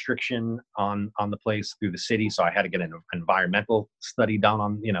hazmat restriction on the place through the city, so I had to get an environmental study done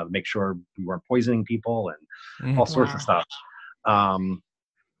on, to make sure we weren't poisoning people and all sorts of stuff.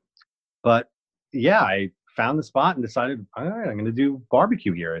 But yeah, I found the spot and decided, all right, I'm going to do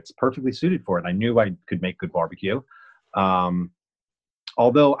barbecue here. It's perfectly suited for it. I knew I could make good barbecue.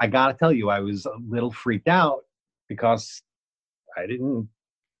 Although I got to tell you, I was a little freaked out because I didn't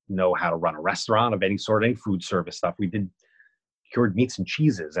know how to run a restaurant of any sort, any food service stuff. We did cured meats and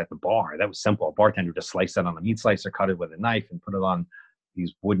cheeses at the bar. That was simple. A bartender just sliced it on a meat slicer, cut it with a knife, and put it on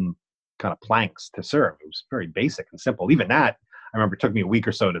these wooden kind of planks to serve. It was very basic and simple. Even that, I remember, it took me a week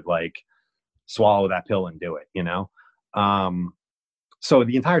or so to like swallow that pill and do it, So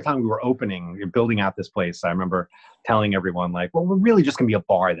the entire time we were building out this place, I remember telling everyone like, well, we're really just going to be a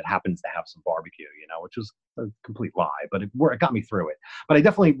bar that happens to have some barbecue, which was a complete lie, but it got me through it. But I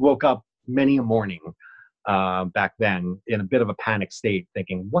definitely woke up many a morning back then in a bit of a panic state,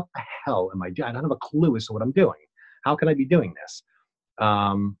 thinking, what the hell am I doing? I don't have a clue as to what I'm doing. How can I be doing this?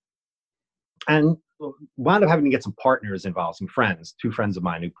 And wound up having to get some partners involved, some friends, 2 friends of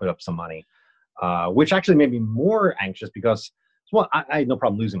mine who put up some money, which actually made me more anxious because, well, I had no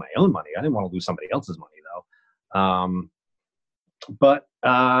problem losing my own money. I didn't want to lose somebody else's money, though. But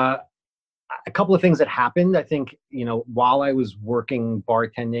a couple of things that happened, I think, while I was working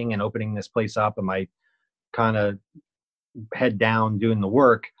bartending and opening this place up, and my kind of head down doing the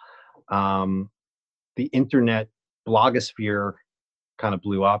work, the internet blogosphere kind of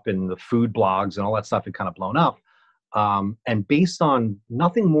blew up, and the food blogs and all that stuff had kind of blown up. And based on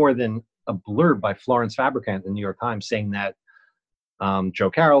nothing more than a blurb by Florence Fabricant in the New York Times saying that Joe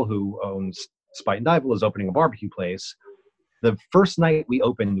Carroll, who owns Spite and Dival, is opening a barbecue place. The first night we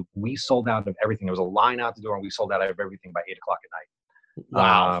opened, we sold out of everything. There was a line out the door, and we sold out of everything by 8:00 at night.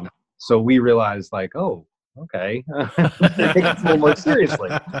 Wow. So we realized, like, oh, okay, take it a little more seriously.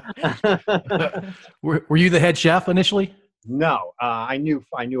 Were you the head chef initially? No, I knew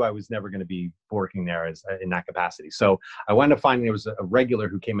I was never going to be working there in that capacity. So I wound up finding there was a regular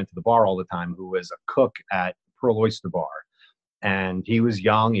who came into the bar all the time, who was a cook at Pearl Oyster Bar. And he was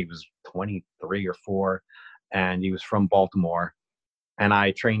young. He was 23 or 4, and he was from Baltimore. And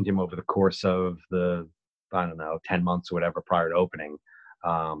I trained him over the course of 10 months or whatever prior to opening,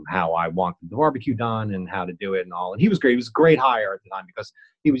 how I wanted the barbecue done and how to do it and all. And he was great. He was a great hire at the time because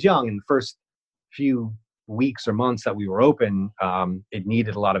he was young. In the first few weeks or months that we were open, it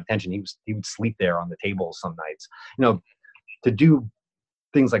needed a lot of attention. He would sleep there on the table some nights. To do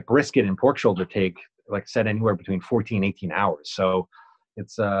things like brisket and pork shoulder take, like I said, anywhere between 14, 18 hours. So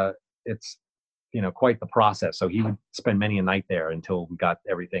it's quite the process. So he would spend many a night there until we got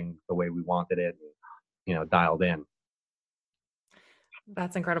everything the way we wanted it, and, dialed in.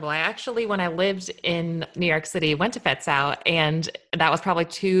 That's incredible. I actually, when I lived in New York City, went to Fetzau, and that was probably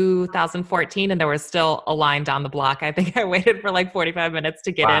 2014, and there was still a line down the block. I think I waited for like 45 minutes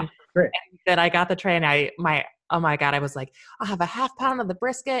to get in. Great. And then I got the tray, and my oh my God, I was like, I'll have a half pound of the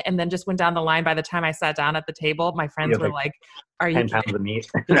brisket. And then just went down the line. By the time I sat down at the table, my friends were like, are you 10 pounds of meat?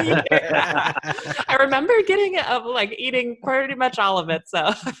 I remember getting like eating pretty much all of it.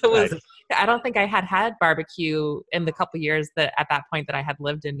 So it was, I don't think I had barbecue in the couple years that at that point that I had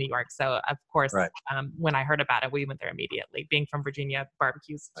lived in New York. So of course, when I heard about it, we went there immediately. Being from Virginia,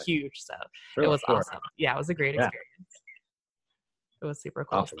 barbecue's huge. So it was awesome. Yeah, it was a great experience. It was super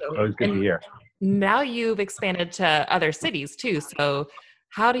cool. Awesome. So, always good to hear. Now you've expanded to other cities too. So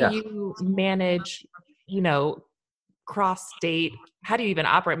how do you manage, cross state? How do you even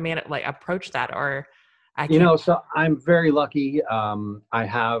approach that? Or so I'm very lucky. I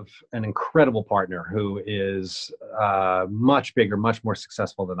have an incredible partner who is much bigger, much more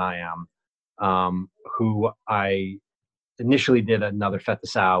successful than I am, who I initially did another Fête de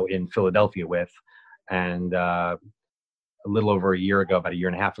Sau in Philadelphia with. And a little over a year ago, about a year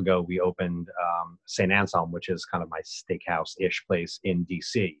and a half ago, we opened St. Anselm, which is kind of my steakhouse-ish place in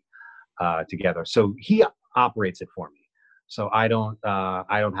DC together. So he operates it for me. So I don't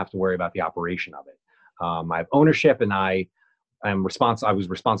have to worry about the operation of it. I have ownership, and I was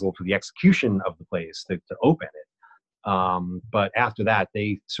responsible for the execution of the place to open it. But after that,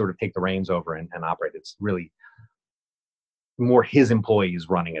 they sort of take the reins over and operate. It's really more his employees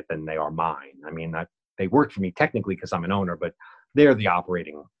running it than they are mine. I mean, they work for me technically because I'm an owner, but they're the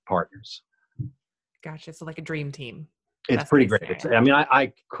operating partners. Gotcha. So like a dream team. It's pretty great.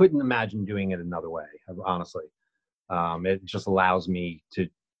 I couldn't imagine doing it another way, honestly. It just allows me to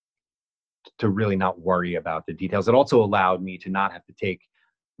really not worry about the details. It also allowed me to not have to take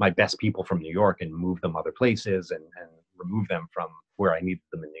my best people from New York and move them other places and remove them from where I needed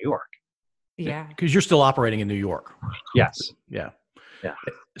them in New York. Yeah. Because you're still operating in New York. Yes. Yeah. Yeah.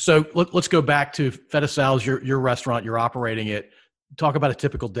 So let's go back to Fête de Sau's, your restaurant. You're operating it. Talk about a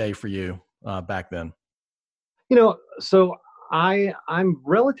typical day for you back then. So I'm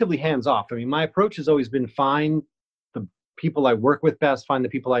relatively hands off. I mean, my approach has always been find the people I work with best, find the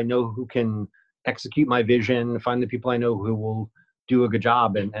people I know who can execute my vision, find the people I know who will do a good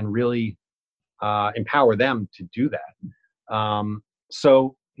job, and really empower them to do that.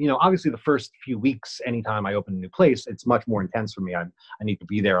 So obviously the first few weeks, anytime I open a new place, it's much more intense for me. I need to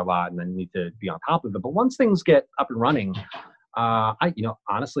be there a lot, and I need to be on top of it. But once things get up and running,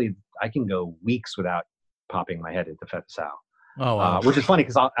 honestly, I can go weeks without popping my head into Fête de Sau. Oh, wow. Which is funny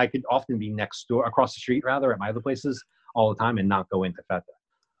because I could often be across the street rather, at my other places all the time and not go into Fête.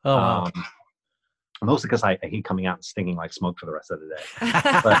 Oh, wow. Mostly because I hate coming out and stinking like smoke for the rest of the day.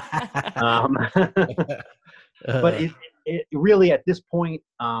 But it really, at this point,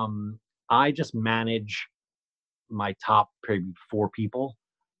 I just manage my top maybe 4 people,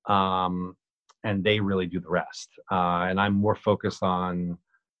 and they really do the rest. And I'm more focused on,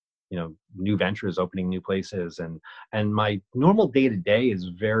 new ventures, opening new places, and my normal day-to-day is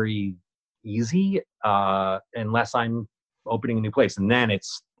very easy, unless I'm opening a new place, and then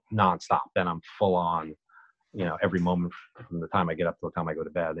it's nonstop. Then I'm full on, every moment from the time I get up to the time I go to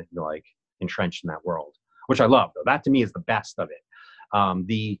bed, like entrenched in that world, which I love, though. That to me is the best of it.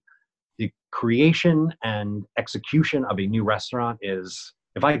 The creation and execution of a new restaurant is,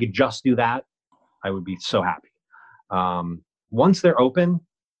 if I could just do that, I would be so happy. Once they're open,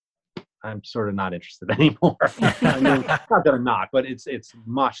 I'm sort of not interested anymore. I mean, not that I'm not, but it's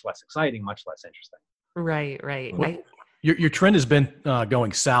much less exciting, much less interesting. Right. Your trend has been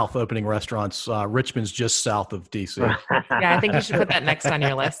going south, opening restaurants. Richmond's just south of DC. Yeah, I think you should put that next on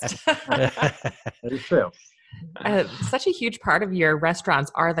your list. That is true. Such a huge part of your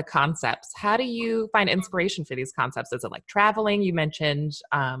restaurants are the concepts. How do you find inspiration for these concepts? Is it like traveling? You mentioned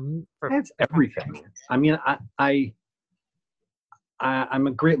it's everything. I mean, I'm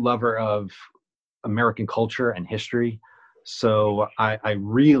a great lover of American culture and history, so I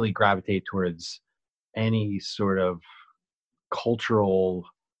really gravitate towards any sort of cultural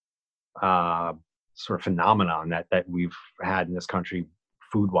sort of phenomenon that we've had in this country,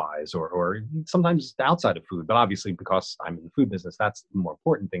 food-wise, or sometimes outside of food. But obviously, because I'm in the food business, that's the more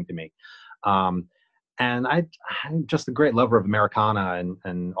important thing to me. And I'm just a great lover of Americana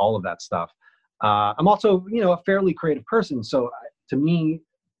and all of that stuff. I'm also, a fairly creative person. So to me,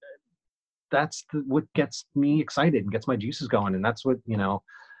 that's what gets me excited and gets my juices going. And that's what,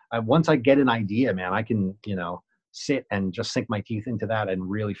 once I get an idea, man, I can, sit and just sink my teeth into that and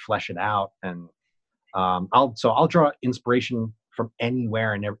really flesh it out. And I'll draw inspiration from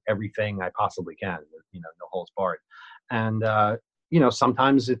anywhere and everything I possibly can, no holds barred. And,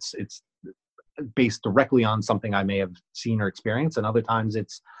 sometimes it's based directly on something I may have seen or experienced. And other times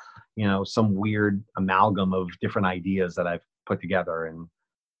it's, some weird amalgam of different ideas that I've put together, and,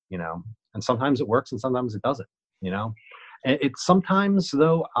 and sometimes it works and sometimes it doesn't. you know? And it's sometimes,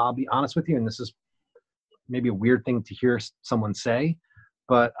 though, I'll be honest with you, and this is maybe a weird thing to hear someone say,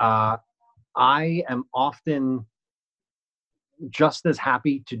 but I am often just as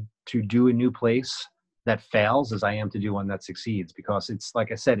happy to do a new place that fails as I am to do one that succeeds, because it's,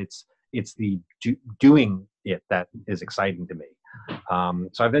 like I said, it's the doing it that is exciting to me.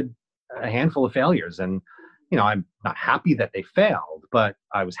 So I've had a handful of failures, and I'm not happy that they failed, but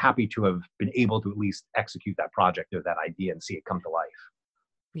I was happy to have been able to at least execute that project or that idea and see it come to life.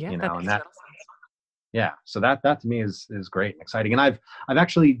 Yeah, and that, yeah. So that to me is great and exciting. And I've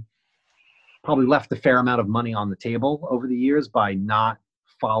actually probably left a fair amount of money on the table over the years by not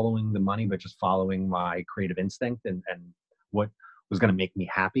following the money, but just following my creative instinct and what was going to make me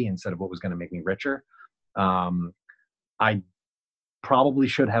happy instead of what was going to make me richer. I probably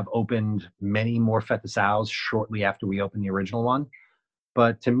should have opened many more Fête de Sals shortly after we opened the original one.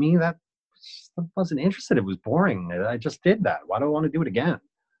 But to me, that I wasn't interested. It was boring. I just did that. Why do I want to do it again?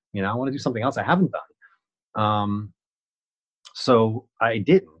 I want to do something else I haven't done. So I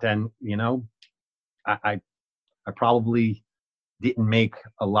didn't. And, I probably didn't make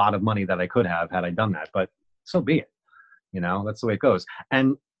a lot of money that I could have had I done that, but so be it. That's the way it goes.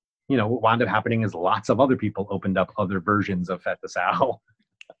 And, what wound up happening is lots of other people opened up other versions of Fête de Sals.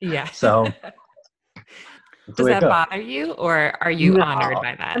 Yeah. So does that bother you, or are you honored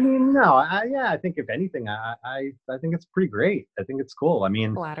by that? I mean, no. I think if anything, I think it's pretty great. I think it's cool. I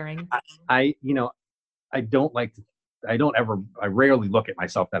mean, flattering. I rarely look at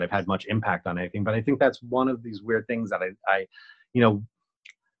myself that I've had much impact on anything, but I think that's one of these weird things that I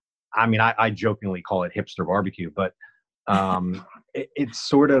jokingly call it hipster barbecue, but it's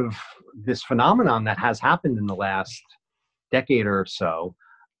sort of this phenomenon that has happened in the last decade or so,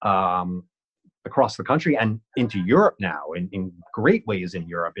 across the country and into Europe now, in great ways in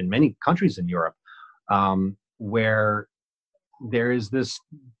Europe, in many countries in Europe, where there is this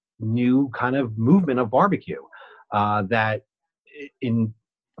new kind of movement of barbecue that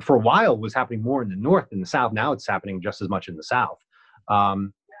for a while was happening more in the North than the South. Now it's happening just as much in the South,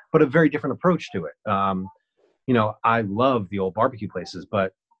 but a very different approach to it. I love the old barbecue places,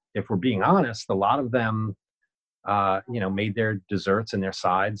 but if we're being honest, a lot of them, made their desserts and their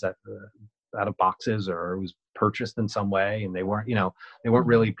sides out of boxes, or it was purchased in some way, and they weren't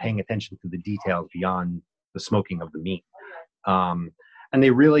really paying attention to the details beyond the smoking of the meat. And they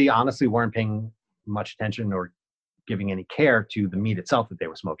really honestly weren't paying much attention or giving any care to the meat itself that they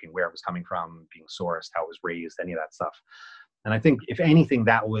were smoking, where it was coming from, being sourced, how it was raised, any of that stuff. And I think if anything,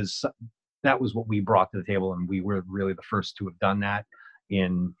 that was what we brought to the table, and we were really the first to have done that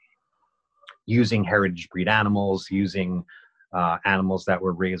in using heritage breed animals, using animals that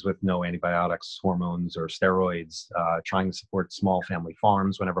were raised with no antibiotics, hormones, or steroids, trying to support small family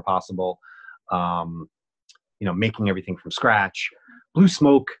farms whenever possible, making everything from scratch. Blue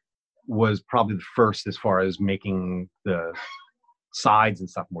Smoke was probably the first as far as making the sides and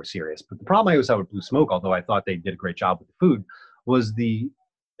stuff more serious. But the problem I always had with Blue Smoke, although I thought they did a great job with the food, was the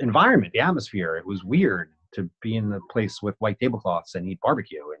environment, the atmosphere. It was weird to be in the place with white tablecloths and eat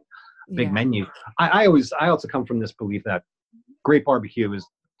barbecue and a big menu. I also come from this belief that great barbecue is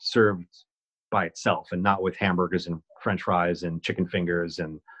served by itself and not with hamburgers and French fries and chicken fingers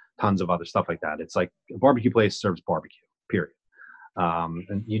and tons of other stuff like that. It's like a barbecue place serves barbecue, period.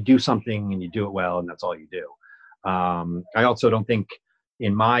 And you do something and you do it well, and that's all you do. I also don't think,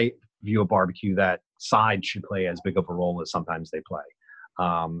 in my view of barbecue, that sides should play as big of a role as sometimes they play.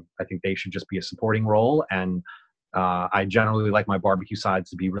 I think they should just be a supporting role. And I generally like my barbecue sides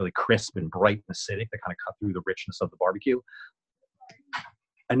to be really crisp and bright and acidic, to kind of cut through the richness of the barbecue.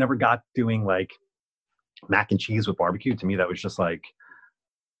 I never got doing like mac and cheese with barbecue. To me, that was just like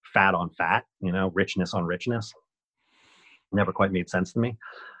fat on fat, richness on richness. Never quite made sense to me.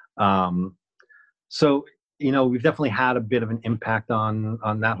 So, we've definitely had a bit of an impact on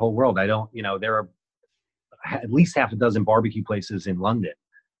that whole world. There are at least half a dozen barbecue places in London,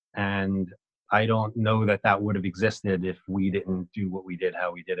 and I don't know that would have existed if we didn't do what we did,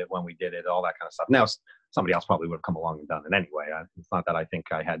 how we did it, when we did it, all that kind of stuff. Now, somebody else probably would have come along and done it anyway. It's not that I think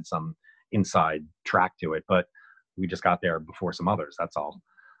I had some inside track to it, but we just got there before some others. That's all.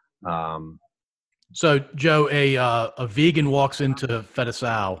 So, Joe, a vegan walks into Fête de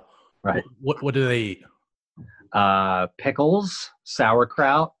Sals. Right. What do they eat? Pickles,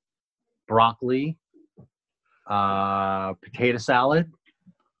 sauerkraut, broccoli, potato salad.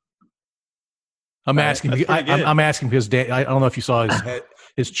 I'm asking. I'm asking because I don't know if you saw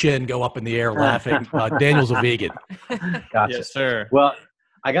his chin go up in the air laughing. Daniel's a vegan. Gotcha. Yes, sir. Well,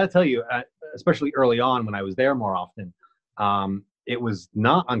 I got to tell you, especially early on when I was there more often, it was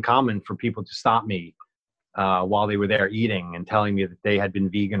not uncommon for people to stop me while they were there eating and telling me that they had been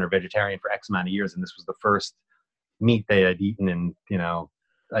vegan or vegetarian for X amount of years, and this was the first meat they had eaten in,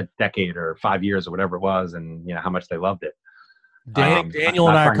 a decade or 5 years or whatever it was, and how much they loved it. Daniel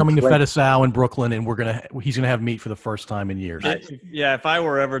and I are coming to Feta Sal in Brooklyn, and he's gonna have meat for the first time in years. If I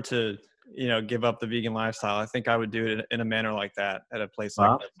were ever to give up the vegan lifestyle, I think I would do it in a manner like that at a place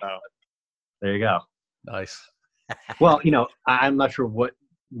like that. So. There you go. Nice. Well, I'm not sure what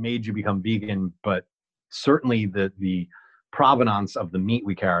made you become vegan, but certainly the provenance of the meat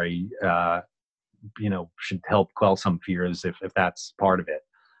we carry, should help quell some fears if that's part of it.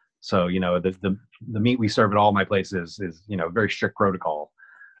 So, the meat we serve at all my places is, very strict protocol.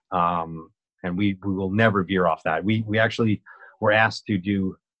 And we will never veer off that. We actually were asked to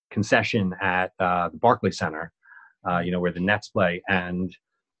do concession at the Barclays Center, where the Nets play. And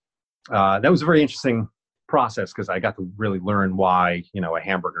that was a very interesting process because I got to really learn why, a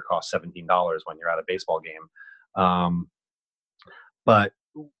hamburger costs $17 when you're at a baseball game. But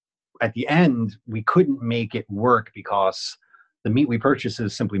at the end, we couldn't make it work because the meat we purchase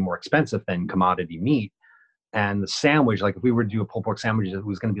is simply more expensive than commodity meat. And the sandwich, like if we were to do a pulled pork sandwich, it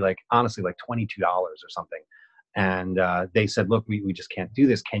was going to be honestly $22 or something. And they said, look, we just can't do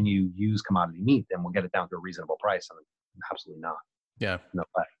this. Can you use commodity meat? Then we'll get it down to a reasonable price. And absolutely not. Yeah. No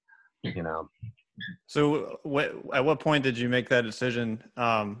way. So at what point did you make that decision?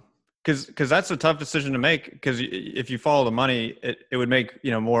 Because that's a tough decision to make, because if you follow the money, it would make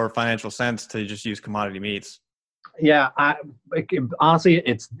more financial sense to just use commodity meats. Yeah, honestly,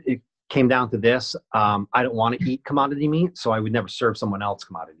 it came down to this. I don't want to eat commodity meat, so I would never serve someone else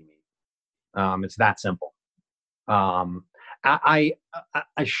commodity meat. It's that simple. I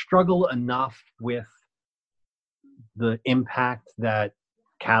struggle enough with the impact that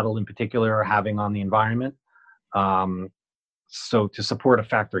cattle in particular are having on the environment. So to support a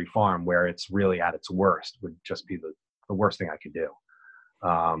factory farm where it's really at its worst would just be the worst thing I could do.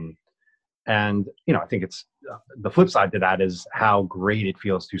 And, I think it's the flip side to that is how great it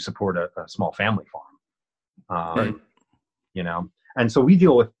feels to support a small family farm. Right. And so we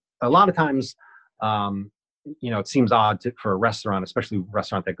deal with a lot of times, it seems odd for a restaurant, especially a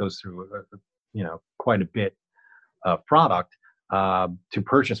restaurant that goes through, quite a bit of product to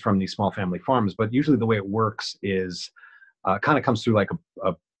purchase from these small family farms. But usually the way it works is kind of comes through like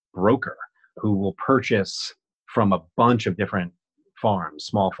a broker who will purchase from a bunch of different farms,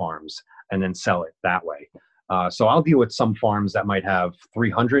 small farms, and then sell it that way. So I'll deal with some farms that might have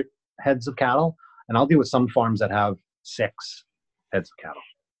 300 heads of cattle, and I'll deal with some farms that have 6 heads of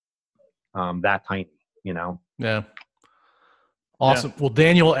cattle. That tiny, Yeah. Awesome. Yeah. Well,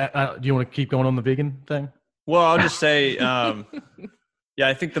 Daniel, do you want to keep going on the vegan thing? Well, I'll just say, yeah,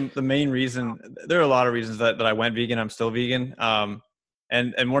 I think the main reason, there are a lot of reasons that I went vegan. I'm still vegan.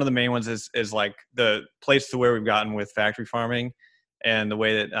 And one of the main ones is like the place to where we've gotten with factory farming and the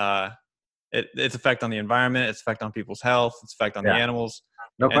way that its effect on the environment, its effect on people's health, its effect on the animals.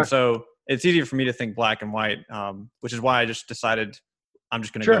 No question. And so it's easier for me to think black and white, which is why I just decided I'm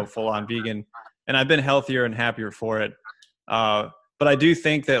just going to go full on vegan. And I've been healthier and happier for it. But I do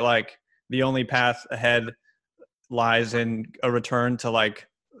think that like the only path ahead lies in a return to like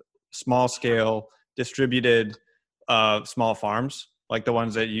small scale distributed small farms, like the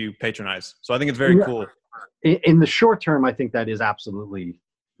ones that you patronize. So I think it's very cool. In the short term, I think that is absolutely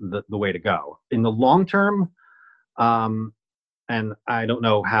the way to go. In the long term, and I don't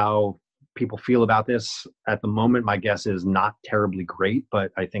know how people feel about this at the moment, my guess is not terribly great,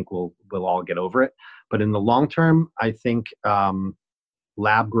 but I think we'll all get over it. But in the long term, I think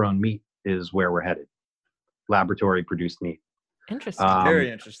lab grown meat is where we're headed. Laboratory produced meat. Interesting. Very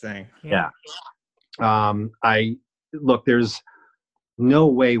interesting. Yeah. Look, there's no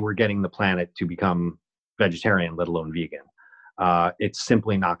way we're getting the planet to become vegetarian, let alone vegan. It's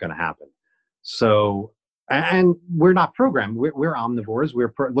simply not going to happen. So, and we're not programmed. We're omnivores.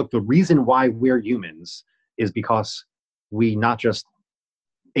 Look, the reason why we're humans is because we not just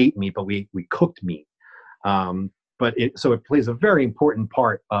ate meat, but we cooked meat. So it plays a very important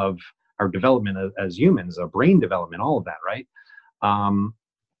part of our development as humans, our brain development, all of that, right?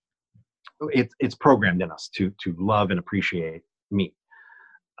 It's programmed in us to love and appreciate meat.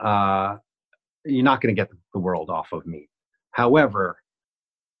 You're not going to get the world off of meat. However,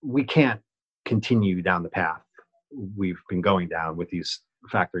 we can't continue down the path we've been going down with these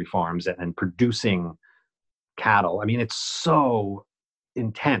factory farms and producing cattle. I mean, it's so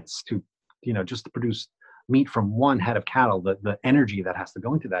intense to, just to produce meat from one head of cattle. The energy that has to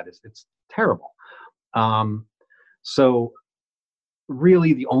go into that it's terrible. So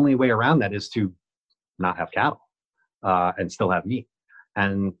really the only way around that is to not have cattle and still have meat.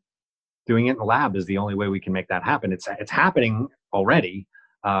 And doing it in the lab is the only way we can make that happen. It's happening already.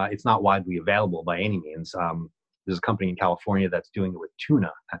 It's not widely available by any means. There's a company in California that's doing it with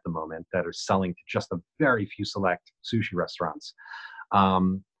tuna at the moment that are selling to just a very few select sushi restaurants.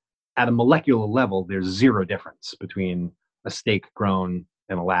 At a molecular level, there's zero difference between a steak grown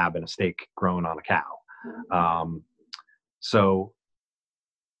in a lab and a steak grown on a cow. So,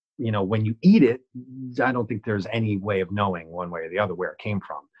 when you eat it, I don't think there's any way of knowing one way or the other where it came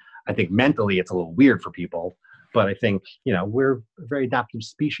from. I think mentally it's a little weird for people, but I think, we're a very adaptive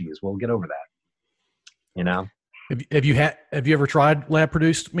species. We'll get over that, Have you ever tried lab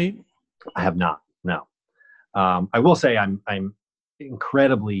produced meat? I have not, no. I will say I'm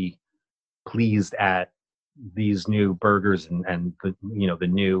incredibly pleased at these new burgers and the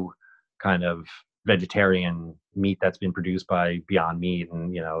new kind of vegetarian meat that's been produced by Beyond Meat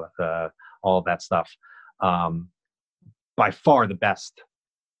and all of that stuff. By far the best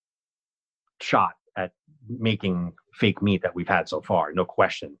shot at making fake meat that we've had so far, no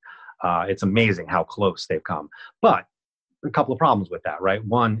question. It's amazing how close they've come. But a couple of problems with that, right?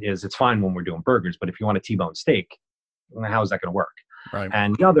 One is it's fine when we're doing burgers, but if you want a T-bone steak, how is that going to work? Right.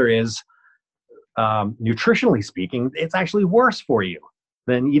 And the other is, nutritionally speaking, it's actually worse for you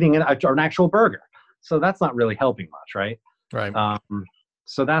than eating an actual burger. So that's not really helping much, right? Right.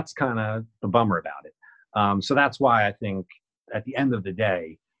 So that's kind of the bummer about it. So that's why I think at the end of the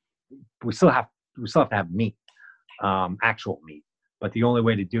day, we still have to have meat, actual meat. But the only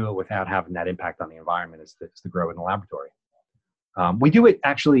way to do it without having that impact on the environment is to grow it in the laboratory. We do it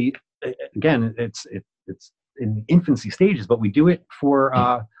actually. Again, it's in infancy stages, but we do it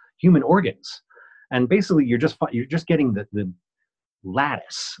for human organs. And basically, you're just getting the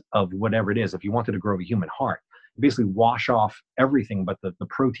lattice of whatever it is. If you wanted to grow a human heart, you basically wash off everything but the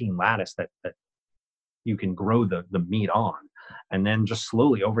protein lattice that you can grow the meat on, and then just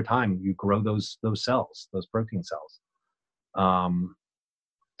slowly over time you grow those cells, those protein cells.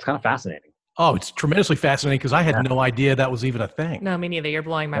 It's kind of fascinating. Oh, it's tremendously fascinating because I had no idea that was even a thing. No, me neither. You're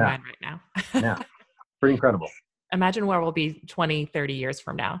blowing my mind right now. Yeah, pretty incredible. Imagine where we'll be 20, 30 years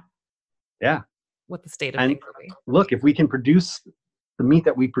from now. Yeah. What the state of things will be. Look, if we can produce the meat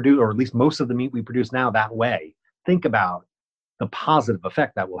that we produce, or at least most of the meat we produce now that way, think about the positive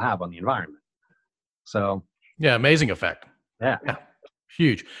effect that will have on the environment. So. Yeah, amazing effect. Yeah.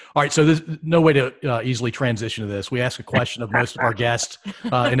 Huge. All right, so there's no way to easily transition to this. We ask a question of most of our guests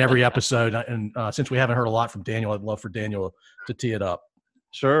in every episode, and since we haven't heard a lot from Daniel, I'd love for Daniel to tee it up.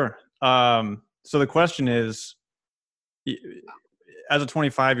 Sure. So the question is, as a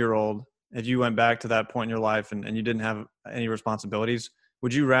 25-year-old, if you went back to that point in your life and you didn't have any responsibilities,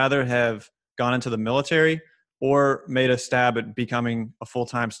 would you rather have gone into the military or made a stab at becoming a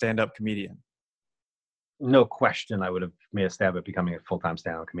full-time stand-up comedian? No question, I would have made a stab at becoming a full-time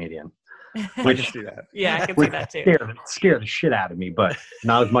stand-up comedian. I can see that. Yeah, I can see that too. Scare the shit out of me, but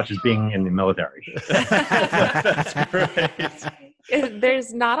not as much as being in the military. That's great.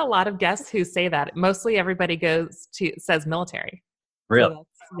 There's not a lot of guests who say that. Mostly everybody says military. Really? So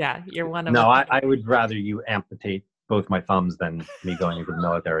yeah, you're one of them. No, I would rather you amputate both my thumbs than me going into the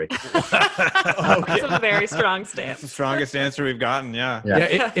military. That's a very strong stance. That's the strongest answer we've gotten. Yeah.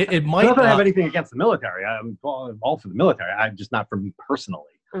 It might not that I have anything against the military. I'm all for the military. I'm just not for me personally.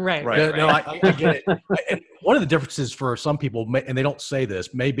 Right. No, I get it. And one of the differences for some people, and they don't say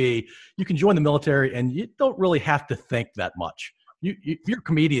this, maybe you can join the military and you don't really have to think that much. If you're a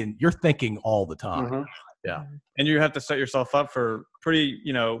comedian, you're thinking all the time. Mm-hmm. Yeah. And you have to set yourself up for pretty,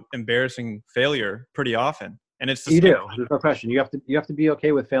 embarrassing failure pretty often. And it's you do. There's no question. You have to be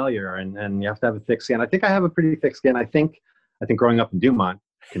okay with failure, and you have to have a thick skin. I think I have a pretty thick skin. I think growing up in Dumont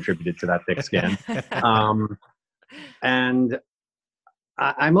contributed to that thick skin. And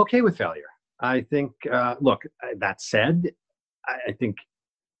I'm okay with failure. I think. Look, that said, I think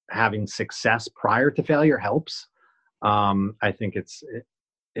having success prior to failure helps. I think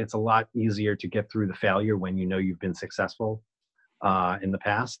it's a lot easier to get through the failure when you know you've been successful in the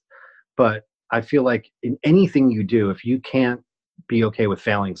past. But I feel like in anything you do, if you can't be okay with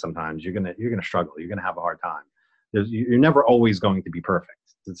failing, sometimes you're gonna struggle. You're gonna have a hard time. You're never always going to be perfect.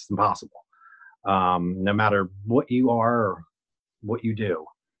 It's impossible. No matter what you are or what you do,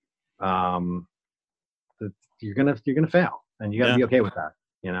 you're gonna fail, and you gotta be okay with that.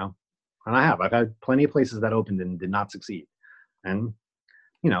 And I've had plenty of places that opened and did not succeed, and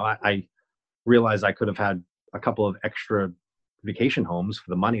I realized I could have had a couple of extra vacation homes for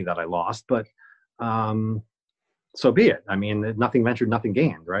the money that I lost, but so be it. I mean, nothing ventured, nothing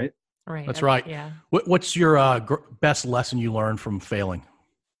gained, right? Right. That's right. Yeah. What's your best lesson you learned from failing?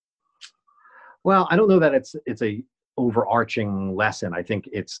 Well, I don't know that it's a overarching lesson. I think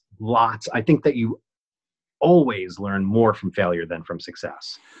it's lots. I think that you always learn more from failure than from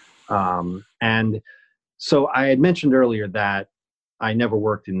success. And so I had mentioned earlier that I never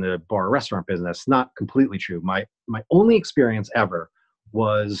worked in the bar or restaurant business. Not completely true. My only experience ever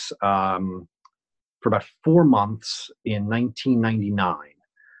was for about 4 months in 1999.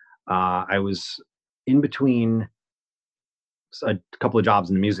 I was in between a couple of jobs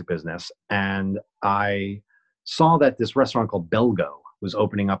in the music business, and I saw that this restaurant called Belgo was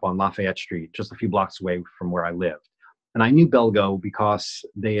opening up on Lafayette Street, just a few blocks away from where I lived. And I knew Belgo because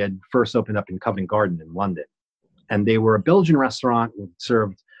they had first opened up in Covent Garden in London. And they were a Belgian restaurant that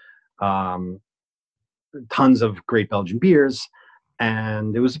served tons of great Belgian beers.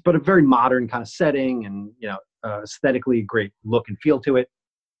 And it was but a very modern kind of setting, and aesthetically great look and feel to it.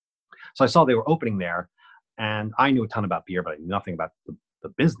 So I saw they were opening there, and I knew a ton about beer, but I knew nothing about the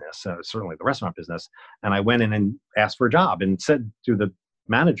business, certainly the restaurant business. And I went in and asked for a job and said to the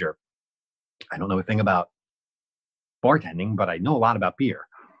manager, I don't know a thing about bartending, but I know a lot about beer.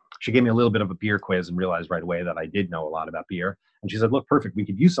 She gave me a little bit of a beer quiz and realized right away that I did know a lot about beer. And she said, look, perfect. We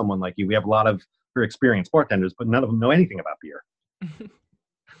could use someone like you. We have a lot of very experienced bartenders, but none of them know anything about beer.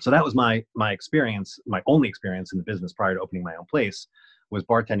 So that was my experience, my only experience in the business prior to opening my own place, was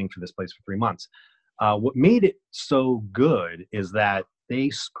bartending for this place for 3 months. What made it so good is that they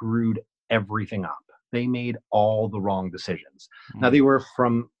screwed everything up. They made all the wrong decisions. Now, they were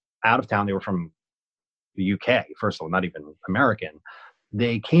from out of town. They were from the UK, first of all, not even American.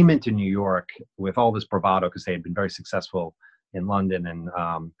 They came into New York with all this bravado because they had been very successful in London. And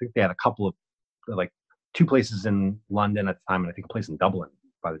I think they had a couple of, like 2 places in London at the time, and I think a place in Dublin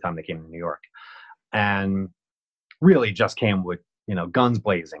by the time they came to New York. And really just came with, guns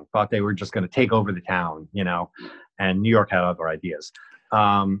blazing, thought they were just going to take over the town, and New York had other ideas.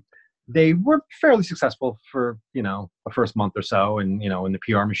 They were fairly successful for, the first month or so, and, and the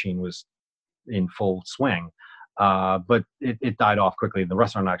PR machine was in full swing. But it died off quickly. The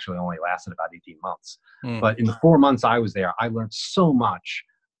restaurant actually only lasted about 18 months. But in the 4 months I was there, I learned so much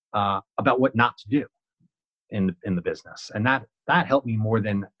about what not to do in the business. And that helped me more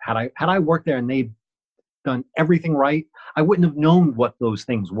than had I worked there and they'd done everything right, I wouldn't have known what those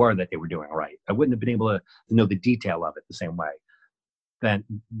things were that they were doing right. I wouldn't have been able to know the detail of it the same way. Then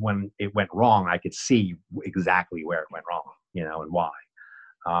when it went wrong, I could see exactly where it went wrong, and why.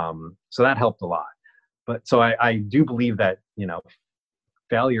 So that helped a lot. But so I do believe that,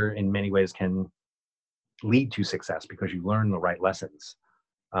 failure in many ways can lead to success because you learn the right lessons.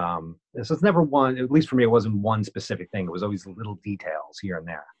 So it's never one, at least for me, it wasn't one specific thing. It was always little details here and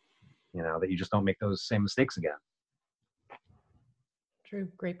there, that you just don't make those same mistakes again. True.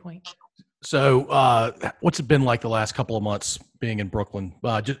 Great point. So what's it been like the last couple of months being in Brooklyn?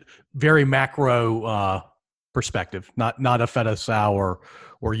 Just very macro perspective, not a Feta Sau or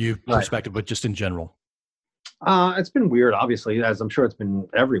you perspective, but just in general. It's been weird, obviously, as I'm sure it's been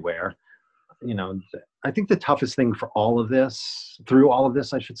everywhere. I think the toughest thing for through all of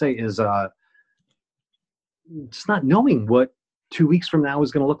this, I should say, is just not knowing what 2 weeks from now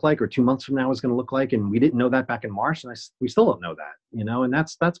is going to look like, or 2 months from now is going to look like. And we didn't know that back in March, and we still don't know that, and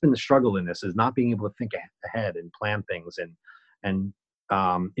that's been the struggle in this, is not being able to think ahead and plan things. And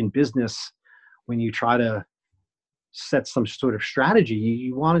in business, when you try to set some sort of strategy,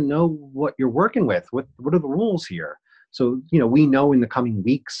 you want to know what you're working with. What are the rules here? So, we know in the coming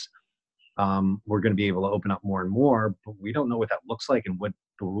weeks, we're going to be able to open up more and more, but we don't know what that looks like and what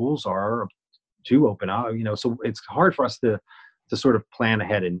the rules are to open up, so it's hard for us to sort of plan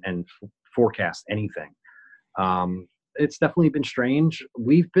ahead and forecast anything. It's definitely been strange.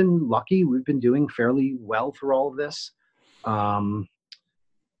 We've been lucky. We've been doing fairly well through all of this. But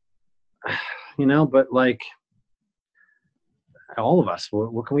like all of us,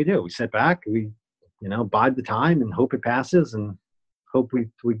 what can we do? We sit back, we, bide the time and hope it passes and hope we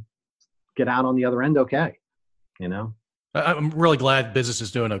get out on the other end okay, I'm really glad business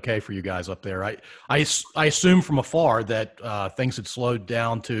is doing okay for you guys up there. I assume from afar that things had slowed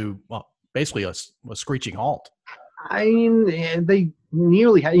down to basically a screeching halt. I mean, they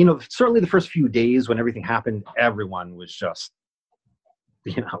nearly had, certainly the first few days when everything happened, everyone was just,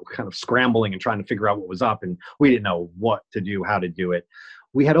 kind of scrambling and trying to figure out what was up. And we didn't know what to do, how to do it.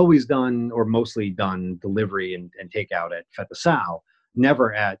 We had always done, or mostly done, delivery and takeout at Feta Sau,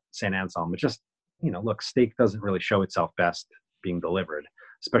 never at St. Anselm. It just, look, steak doesn't really show itself best being delivered,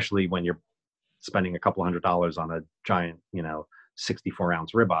 especially when you're spending a couple $100s on a giant,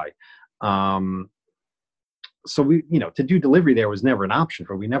 64-ounce ribeye. So we, to do delivery there was never an option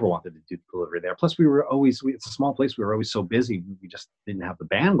we never wanted to do delivery there. Plus it's a small place. We were always so busy. We just didn't have the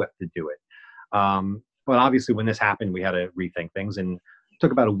bandwidth to do it. Well, obviously when this happened, we had to rethink things, and it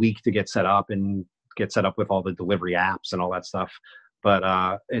took about a week to get set up with all the delivery apps and all that stuff.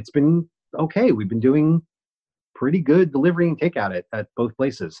 But it's been okay. We've been doing pretty good delivery and takeout at both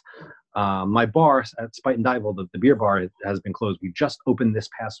places. My bar at Spite and Dival, the beer bar, has been closed. We just opened this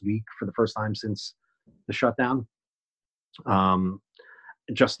past week for the first time since the shutdown.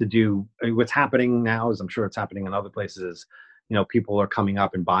 Just to do what's happening now, is I'm sure it's happening in other places, is, people are coming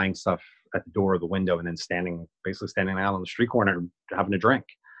up and buying stuff at the door or the window, and then basically standing out on the street corner having a drink.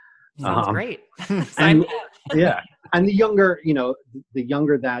 Sounds great. And, yeah. And the younger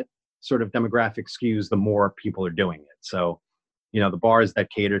that sort of demographic skews, the more people are doing it. So, the bars that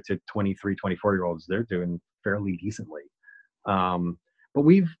cater to 23, 24-year-olds, they're doing fairly decently. But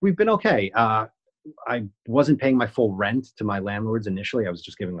we've been okay. I wasn't paying my full rent to my landlords initially. I was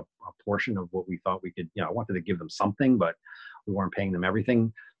just giving a portion of what we thought we could, I wanted to give them something, but we weren't paying them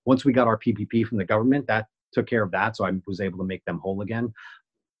everything. Once we got our PPP from the government, that took care of that. So I was able to make them whole again.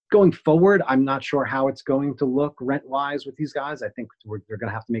 Going forward, I'm not sure how it's going to look rent-wise with these guys. I think they're going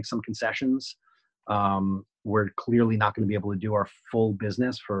to have to make some concessions. We're clearly not going to be able to do our full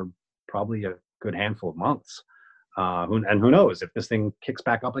business for probably a good handful of months. Who knows if this thing kicks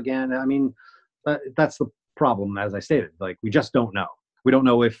back up again? I mean, that's the problem, as I stated. Like, we just don't know. We don't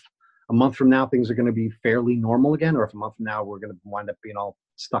know if a month from now things are going to be fairly normal again, or if a month from now we're going to wind up being all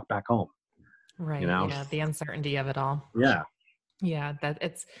stuck back home. Right. Yeah. The uncertainty of it all. Yeah. Yeah. That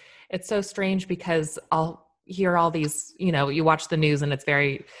it's so strange, because I'll hear all these, you watch the news and it's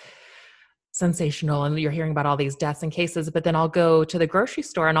very sensational and you're hearing about all these deaths and cases, but then I'll go to the grocery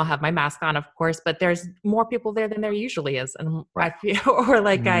store and I'll have my mask on, of course, but there's more people there than there usually is. And right. I feel, or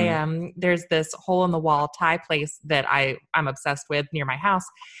like there's this hole in the wall Thai place that I'm obsessed with near my house.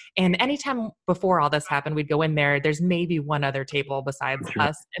 And anytime before all this happened, we'd go in there, there's maybe one other table besides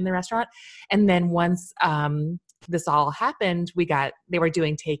us in the restaurant. And then once, this all happened, they were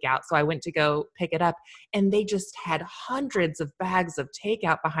doing takeout. So I went to go pick it up, and they just had hundreds of bags of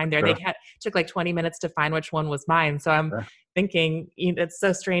takeout behind there. Sure. Took like 20 minutes to find which one was mine. So I'm thinking, it's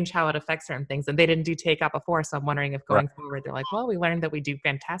so strange how it affects certain things. And they didn't do takeout before. So I'm wondering if going forward, they're like, well, we learned that we do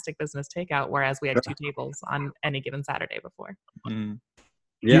fantastic business takeout, whereas we had 2 tables on any given Saturday before. Mm.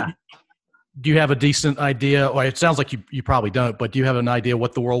 Yeah. Do you have a decent idea? Well, it sounds like you probably don't, but do you have an idea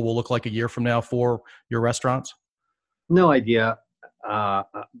what the world will look like a year from now for your restaurants? No idea. But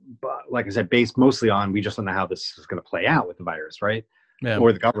like I said, based mostly on, we just don't know how this is going to play out with the virus, right? Yeah.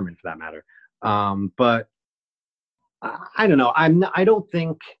 Or the government for that matter. But I don't know. I don't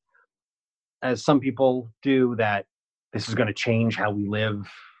think, as some people do, that this is going to change how we live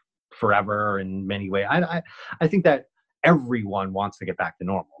forever in many ways. I think that everyone wants to get back to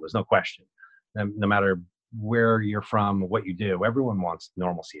normal. There's no question. No matter where you're from, what you do, everyone wants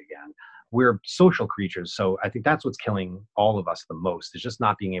normalcy again. We're social creatures. So I think that's what's killing all of us the most, is just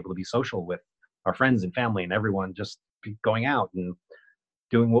not being able to be social with our friends and family and everyone, just going out and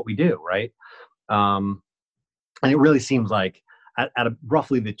doing what we do. Right. And it really seems like at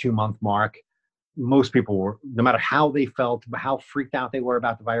roughly the 2-month mark, most people were, no matter how they felt, how freaked out they were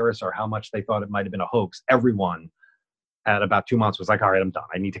about the virus or how much they thought it might've been a hoax, everyone at about 2 months was like, all right, I'm done.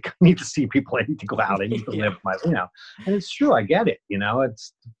 I need to see people. I need to go out. I need to live my, and it's true. I get it.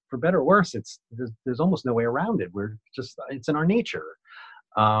 It's, for better or worse, there's almost no way around it. It's in our nature.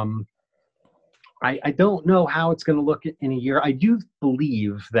 I don't know how it's going to look in a year. I do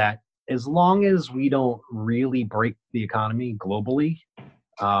believe that as long as we don't really break the economy globally,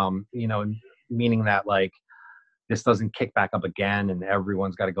 meaning that like this doesn't kick back up again and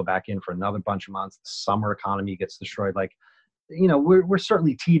everyone's got to go back in for another bunch of months, the summer economy gets destroyed. Like, we're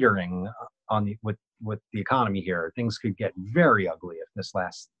certainly teetering on with the economy here. Things could get very ugly if this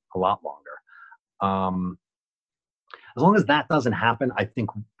lasts a lot longer. As long as that doesn't happen, I think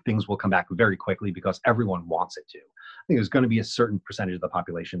things will come back very quickly because everyone wants it to. I think there's going to be a certain percentage of the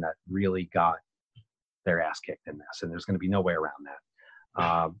population that really got their ass kicked in this, and there's going to be no way around that.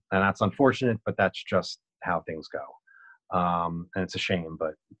 And that's unfortunate, but that's just how things go. And it's a shame,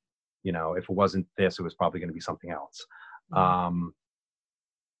 but if it wasn't this, it was probably going to be something else.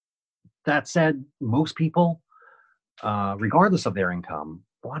 That said, most people, regardless of their income,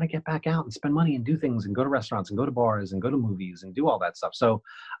 want to get back out and spend money and do things and go to restaurants and go to bars and go to movies and do all that stuff. So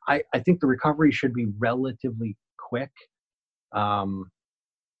I think the recovery should be relatively quick.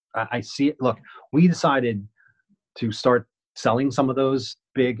 I see it. Look, we decided to start selling some of those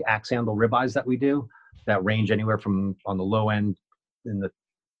big axe handle ribeyes that we do that range anywhere from, on the low end, in the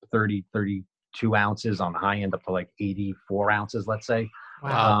 30, 32 ounces, on the high end up to like 84 ounces, let's say.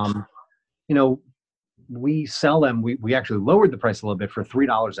 Wow. We sell them. We actually lowered the price a little bit for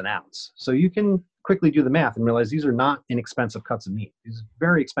 $3 an ounce. So you can quickly do the math and realize these are not inexpensive cuts of meat. These are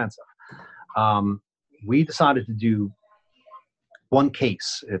very expensive. We decided to do one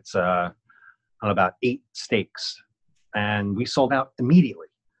case. It's on about 8 steaks, and we sold out immediately.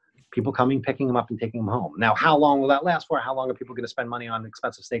 People coming, picking them up, and taking them home. Now, how long will that last for? How long are people going to spend money on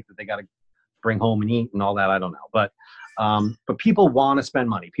expensive steak that they got to bring home and eat and all that? I don't know. But people want to spend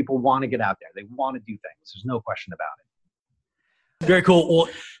money. People want to get out there. They want to do things. There's no question about it. Very cool.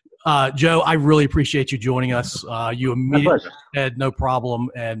 Well, Joe, I really appreciate you joining us. You immediately said no problem,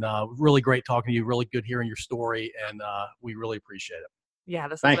 and really great talking to you. Really good hearing your story, and we really appreciate it. Yeah,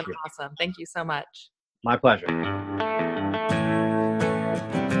 this has been awesome. Thank you so much. My pleasure.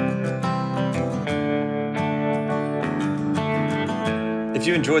 If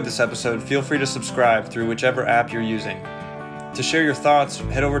you enjoyed this episode, feel free to subscribe through whichever app you're using. To share your thoughts,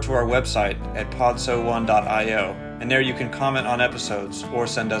 head over to our website at podso1.io, and there you can comment on episodes or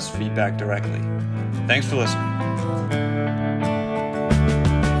send us feedback directly. Thanks for listening.